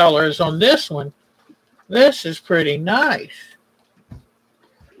earthy colors on this one. This is pretty nice.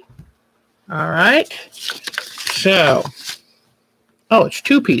 All right. So, oh, it's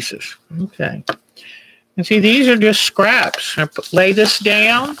 2 pieces. Okay. And see, these are just scraps. I lay this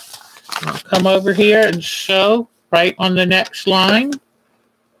down. I'll come over here and sew right on the next line.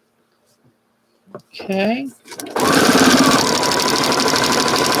 Okay.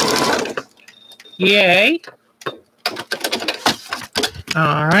 Yay.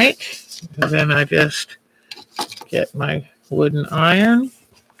 All right. And then I just get my wooden iron.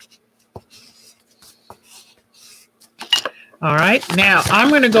 All right. Now I'm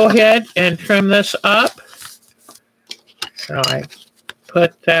going to go ahead and trim this up. So I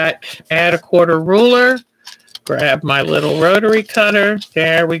put that, add 1/4 ruler, grab my little rotary cutter.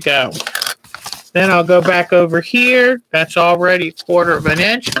 There we go. Then I'll go back over here. That's already 1/4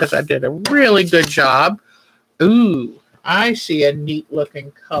 inch because I did a really good job. Ooh, I see a neat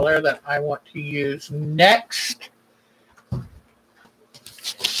looking color that I want to use next.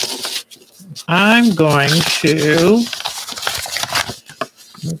 I'm going to,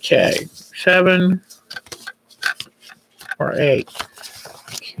 okay, 7 or 8.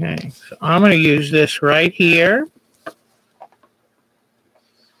 Okay, so I'm going to use this right here.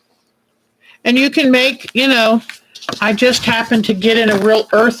 And you can make, you know, I just happen to get in a real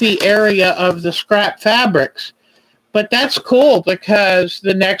earthy area of the scrap fabrics. But that's cool because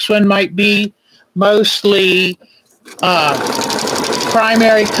the next one might be mostly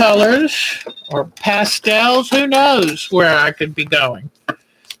primary colors or pastels. Who knows where I could be going.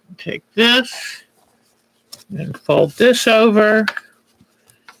 Take this and fold this over.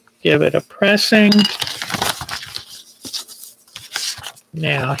 Give it a pressing.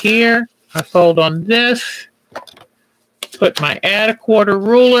 Now here, I fold on this, put my add a quarter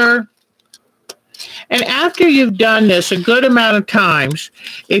ruler. And after you've done this a good amount of times,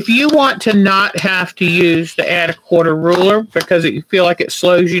 if you want to not have to use the add a quarter ruler because you feel like it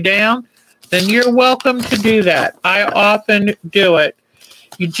slows you down, then you're welcome to do that. I often do it.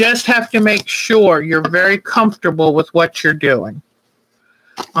 You just have to make sure you're very comfortable with what you're doing.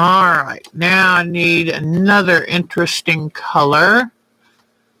 All right, now I need another interesting color.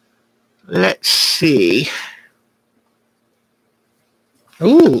 Let's see.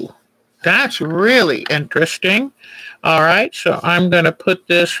 Ooh, that's really interesting. All right, so I'm going to put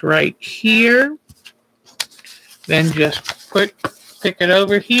this right here. Then just pick it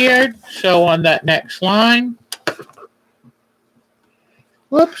over here. So on that next line.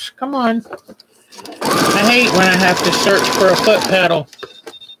 Whoops, come on. I hate when I have to search for a foot pedal.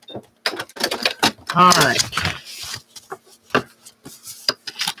 All right.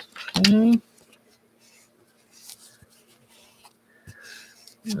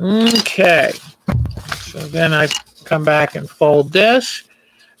 Okay. So then I come back and fold this.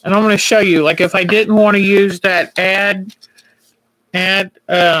 And I'm going to show you, like if I didn't want to use that add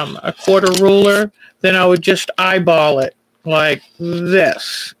a quarter ruler, then I would just eyeball it like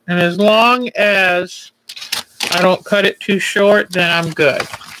this. And as long as I don't cut it too short, then I'm good.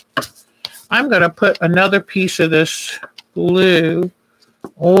 I'm going to put another piece of this blue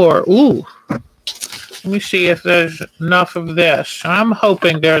ooh, let me see if there's enough of this. I'm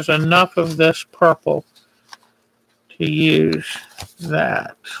hoping there's enough of this purple to use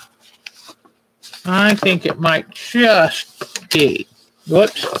that. I think it might just be.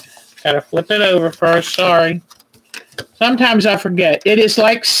 Whoops. Gotta flip it over first. Sorry. Sometimes I forget. It is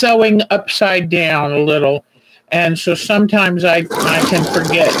like sewing upside down a little. And so sometimes I can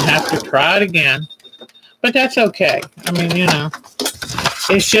forget and have to try it again. But that's okay. I mean, you know,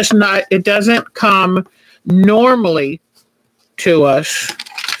 it's just not, it doesn't come normally to us.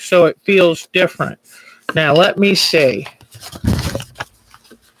 So it feels different. Now, let me see.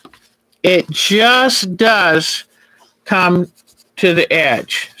 It just does come to the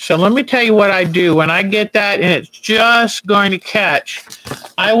edge. So let me tell you what I do. When I get that and it's just going to catch,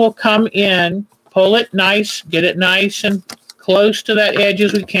 I will come in, pull it nice, get it nice and close to that edge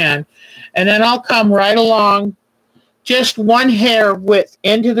as we can. And then I'll come right along just one hair width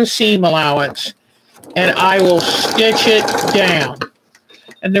into the seam allowance and I will stitch it down.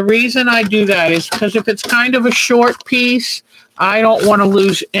 And the reason I do that is because if it's kind of a short piece, I don't want to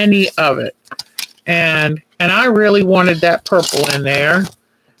lose any of it. And I really wanted that purple in there.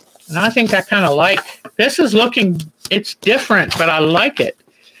 And I think I kind of like, this is looking, it's different, but I like it.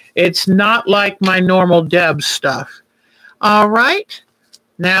 It's not like my normal Deb stuff. All right.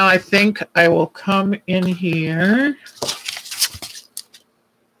 Now I think I will come in here.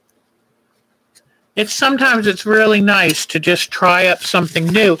 Sometimes it's really nice to just try up something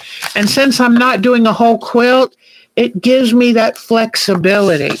new. And since I'm not doing a whole quilt, it gives me that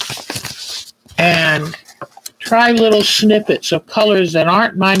flexibility. And try little snippets of colors that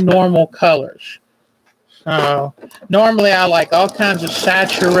aren't my normal colors. So normally I like all kinds of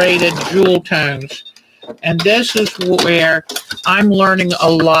saturated jewel tones. And this is where I'm learning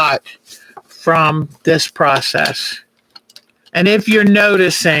a lot from this process. And if you're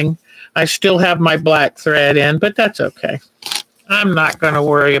noticing, I still have my black thread in, but that's okay. I'm not going to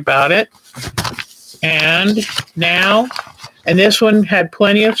worry about it. And now, and this one had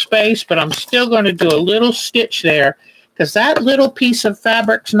plenty of space, but I'm still going to do a little stitch there because that little piece of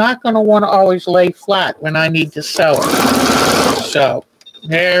fabric's not going to want to always lay flat when I need to sew it. So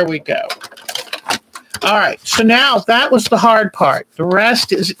there we go. All right, so now that was the hard part. The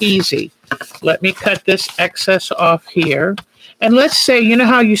rest is easy. Let me cut this excess off here. And let's say, you know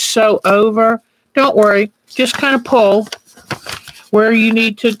how you sew over? Don't worry, just kind of pull. Where you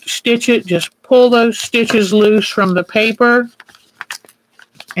need to stitch it, just pull those stitches loose from the paper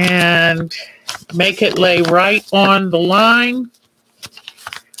and make it lay right on the line.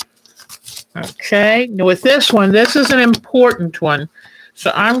 Okay, now with this one, this is an important one.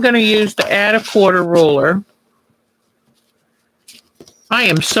 So I'm going to use the add a quarter ruler. I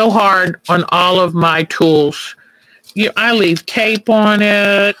am so hard on all of my tools. I leave tape on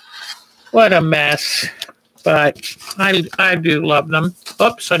it. What a mess. But I do love them.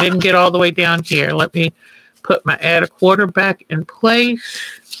 Oops, I didn't get all the way down here. Let me put my add a quarter back in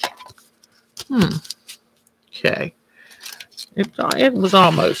place. Okay. It was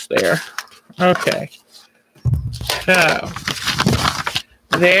almost there. Okay. So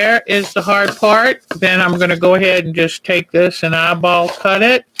there is the hard part. Then I'm going to go ahead and just take this and eyeball cut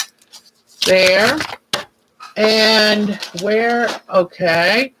it. There. And where,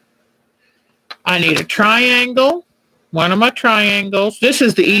 okay. I need a triangle. one of my triangles. This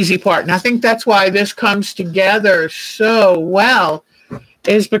is the easy part, and I think that's why this comes together so well,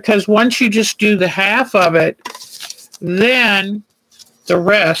 is because once you just do the half of it, then the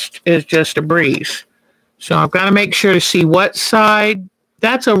rest is just a breeze. So I've got to make sure to see what side.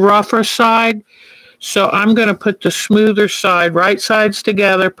 That's a rougher side. So I'm going to put the smoother side, right sides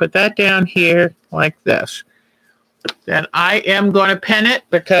together, put that down here like this. Then I am going to pin it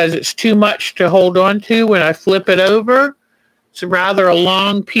because it's too much to hold on to when I flip it over. It's rather a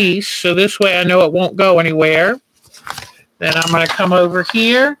long piece, so this way I know it won't go anywhere. Then I'm going to come over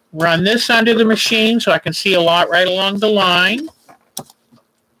here, run this under the machine so I can see a lot right along the line.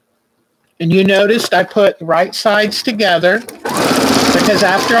 And you noticed I put the right sides together because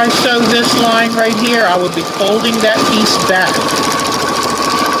after I sew this line right here, I will be folding that piece back.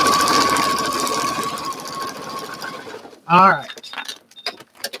 All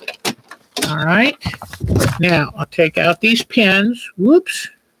right. Now I'll take out these pins. Whoops.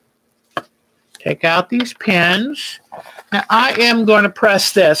 Take out these pins. Now I am going to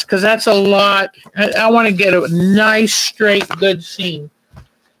press this because that's a lot. I want to get a nice, straight, good seam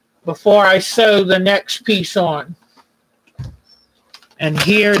before I sew the next piece on. And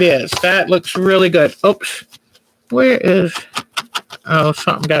here it is. That looks really good. Oops. Where is... Oh,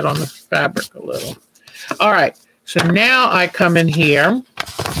 something got on the fabric a little. All right. So now I come in here.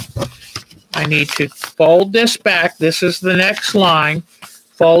 I need to fold this back. This is the next line.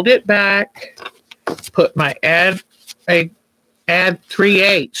 Fold it back. Put my add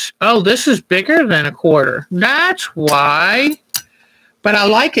 3/8. Oh, this is bigger than a quarter. That's why. But I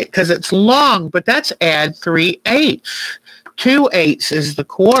like it because it's long, but that's add 3/8. 2/8 is the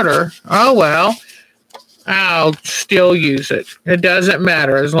quarter. Oh, well, I'll still use it. It doesn't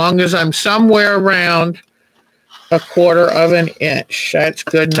matter as long as I'm somewhere around a 1/4 of an inch. That's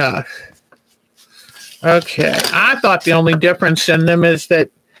good enough. Okay, I thought the only difference in them is that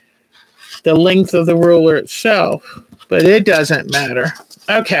the length of the ruler itself, but it doesn't matter.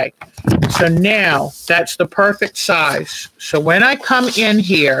 Okay, so now that's the perfect size. So when I come in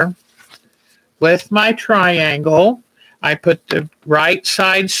here with my triangle, I put the right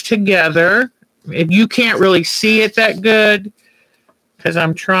sides together. You can't really see it that good because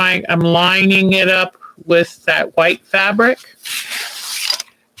I'm lining it up with that white fabric.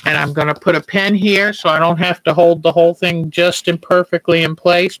 And I'm going to put a pin here so I don't have to hold the whole thing just perfectly in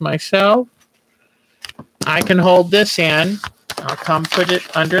place myself. I can hold this in. I'll come put it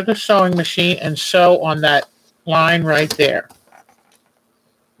under the sewing machine and sew on that line right there.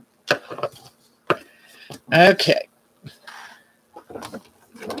 Okay.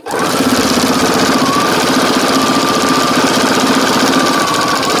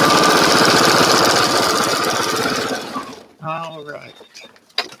 All right.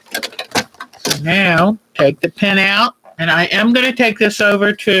 So now take the pin out, and I am going to take this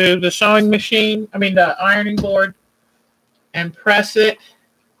over to the sewing machine, the ironing board, and press it.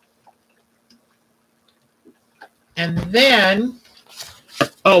 And then,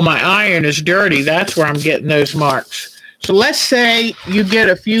 oh, my iron is dirty. That's where I'm getting those marks. So let's say you get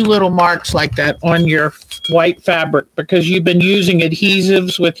a few little marks like that on your white fabric because you've been using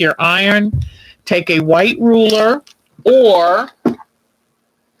adhesives with your iron. Take a white ruler or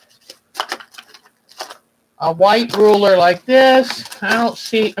a white ruler like this.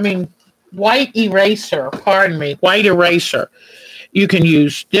 White eraser, white eraser. You can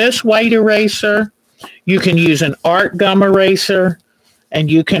use this white eraser. You can use an art gum eraser, and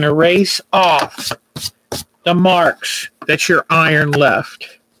you can erase off the marks that your iron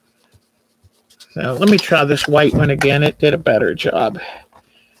left. So let me try this white one again. It did a better job.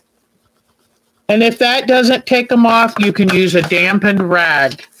 And if that doesn't take them off, you can use a dampened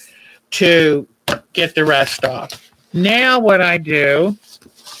rag to get the rest off. Now what I do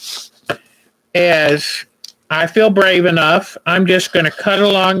is I feel brave enough. I'm just going to cut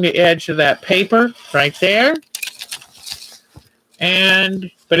along the edge of that paper right there.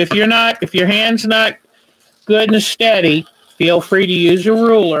 But if your hand's not good and steady, feel free to use a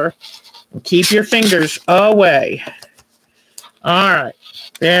ruler and keep your fingers away. All right,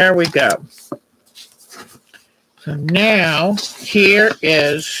 there we go. So now here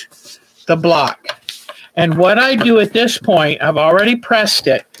is the block. And what I do at this point, I've already pressed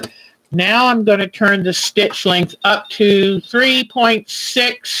it. Now I'm going to turn the stitch length up to 3.6,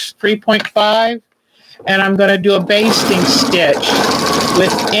 3.5, and I'm going to do a basting stitch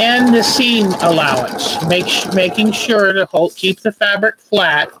within the seam allowance, making sure to keep the fabric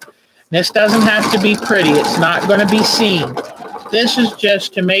flat. This doesn't have to be pretty. It's not going to be seen. This is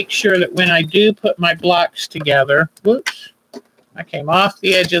just to make sure that when I do put my blocks together, whoops, I came off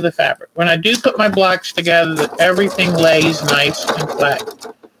the edge of the fabric. When I do put my blocks together, that everything lays nice and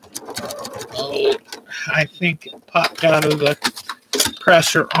flat. Oh, I think it popped out of the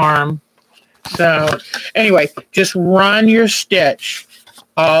presser arm. So anyway, just run your stitch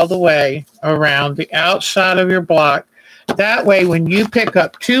all the way around the outside of your block. That way, when you pick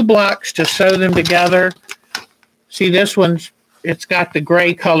up 2 blocks to sew them together, see this one's, it's got the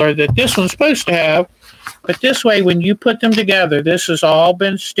gray color that this one's supposed to have, but this way, when you put them together, this has all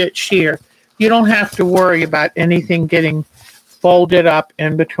been stitched here. You don't have to worry about anything getting folded up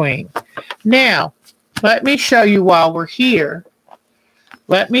in between. Now, let me show you while we're here.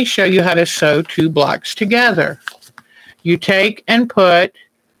 Let me show you how to sew 2 blocks together. You take and put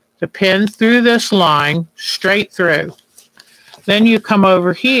the pin through this line, straight through. Then you come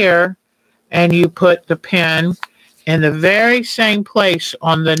over here and you put the pin in the very same place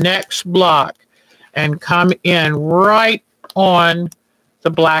on the next block and come in right on the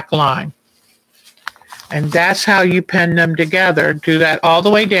black line. And that's how you pin them together. Do that all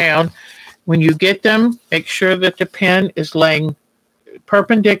the way down. When you get them, make sure that the pin is laying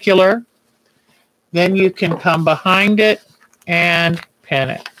perpendicular. Then you can come behind it and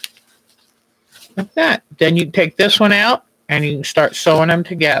pin it. Like that. Then you take this one out and you can start sewing them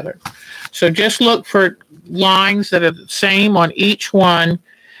together. So just look for lines that are the same on each one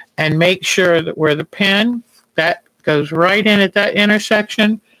and make sure that where the pin, that goes right in at that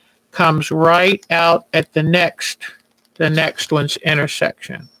intersection, comes right out at the next one's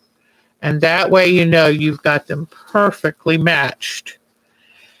intersection. And that way you know you've got them perfectly matched.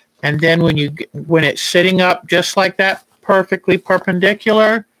 And then when it's sitting up just like that, perfectly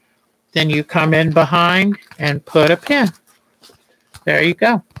perpendicular, then you come in behind and put a pin. There you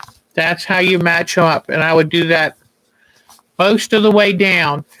go. That's how you match them up. And I would do that most of the way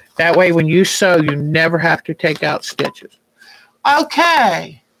down. That way when you sew, you never have to take out stitches.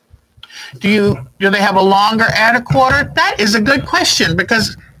 Okay. Do they have a longer add a quarter? That is a good question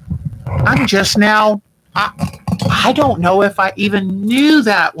because I'm just now, I don't know if I even knew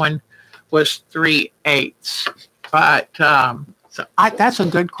that one was 3/8. But so that's a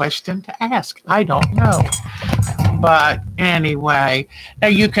good question to ask. I don't know. But anyway, now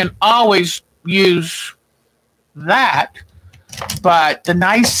you can always use that. But the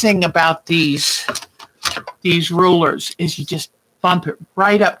nice thing about these rulers is you just bump it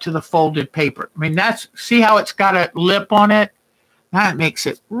right up to the folded paper. I mean, see how it's got a lip on it? That makes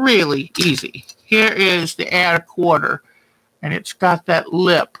it really easy. Here is the add a quarter, and it's got that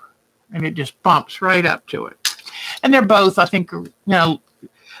lip, and it just bumps right up to it. And they're both, I think,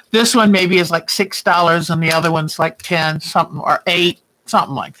 this one maybe is like $6, and the other one's like 10 something, or 8,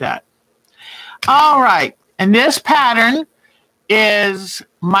 something like that. All right, and this pattern is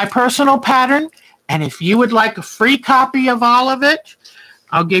my personal pattern, and if you would like a free copy of all of it,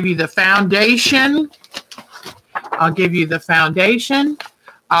 I'll give you the foundation. I'll give you the foundation.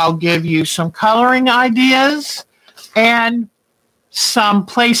 I'll give you some coloring ideas and some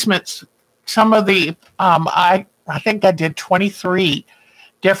placements. Some of the, I think I did 23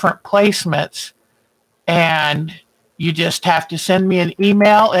 different placements, and you just have to send me an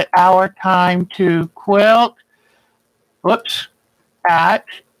email at ourtime2quilt. Whoops.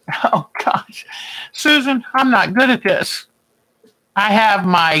 Oh gosh, Susan, I'm not good at this. I have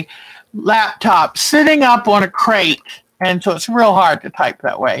my laptop sitting up on a crate, and so it's real hard to type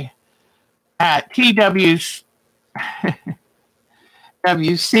that way. At twc.com.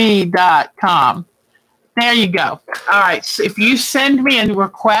 There you go. All right, so if you send me a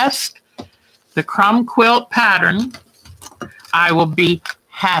request, the Crumb quilt pattern, I will be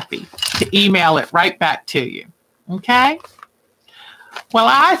happy to email it right back to you. Okay? Well,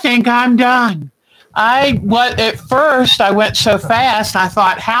 I think I'm done. At first, I went so fast, I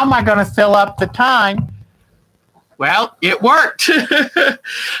thought, how am I going to fill up the time? Well, it worked.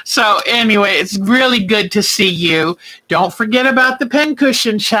 So anyway, it's really good to see you. Don't forget about the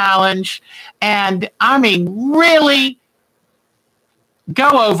pincushion challenge. And I mean, really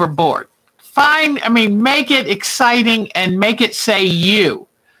go overboard. Make it exciting and make it say you.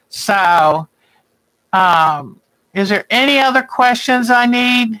 So, is there any other questions I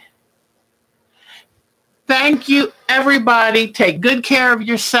need? Thank you, everybody. Take good care of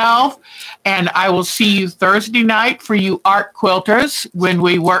yourself. And I will see you Thursday night for you art quilters when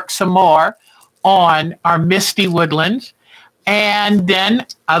we work some more on our Misty Woodlands. And then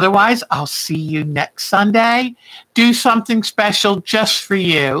otherwise, I'll see you next Sunday. Do something special just for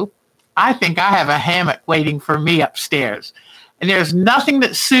you. I think I have a hammock waiting for me upstairs. And there's nothing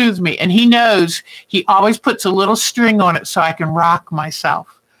that soothes me. And he knows he always puts a little string on it so I can rock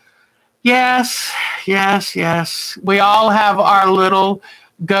myself. Yes, yes, yes. We all have our little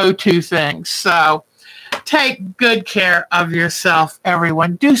go-to things. So take good care of yourself,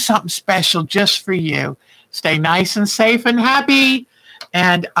 everyone. Do something special just for you. Stay nice and safe and happy.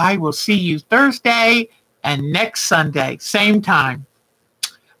 And I will see you Thursday and next Sunday, same time.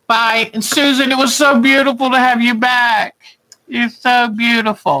 Bye. And Susan, it was so beautiful to have you back. You're so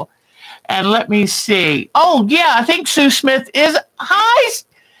beautiful. And let me see. Oh, yeah, I think Sue Smith is. Hi.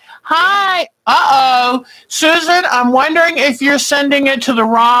 Hi. Uh-oh. Susan, I'm wondering if you're sending it to the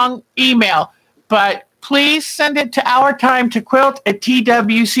wrong email. But please send it to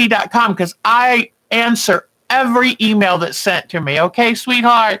ourtime2quilt@twc.com because I answer every email that's sent to me. Okay,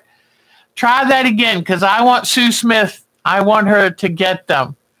 sweetheart? Try that again because I want Sue Smith. I want her to get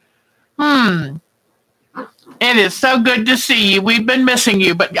them. It is so good to see you. We've been missing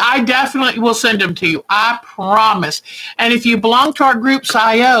you, but I definitely will send them to you. I promise. And if you belong to our groups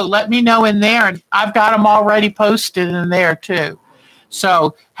IO, let me know in there. And I've got them already posted in there too.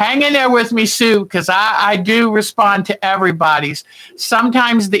 So hang in there with me, Sue, because I do respond to everybody's.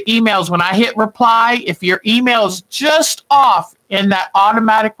 Sometimes the emails, when I hit reply, if your email is just off in that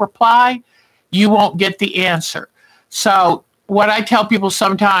automatic reply, you won't get the answer. So what I tell people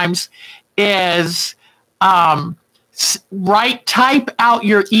sometimes is type out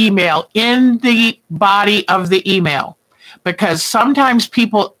your email in the body of the email, because sometimes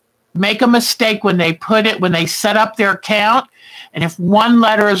people make a mistake when they set up their account. And if one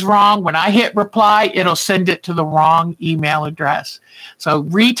letter is wrong, when I hit reply, it'll send it to the wrong email address. So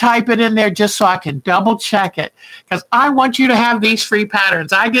retype it in there just so I can double check it, because I want you to have these free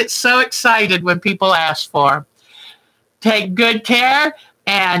patterns. I get so excited when people ask for them. Take good care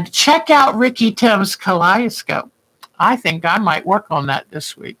and check out Ricky Tim's Kaleidoscope. I think I might work on that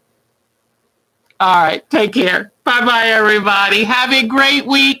this week. All right, take care. Bye-bye, everybody. Have a great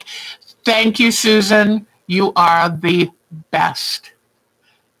week. Thank you, Susan. You are the best.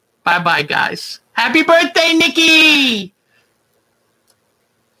 Bye-bye, guys. Happy birthday, Nikki.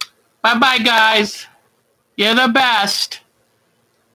 Bye-bye, guys. You're the best.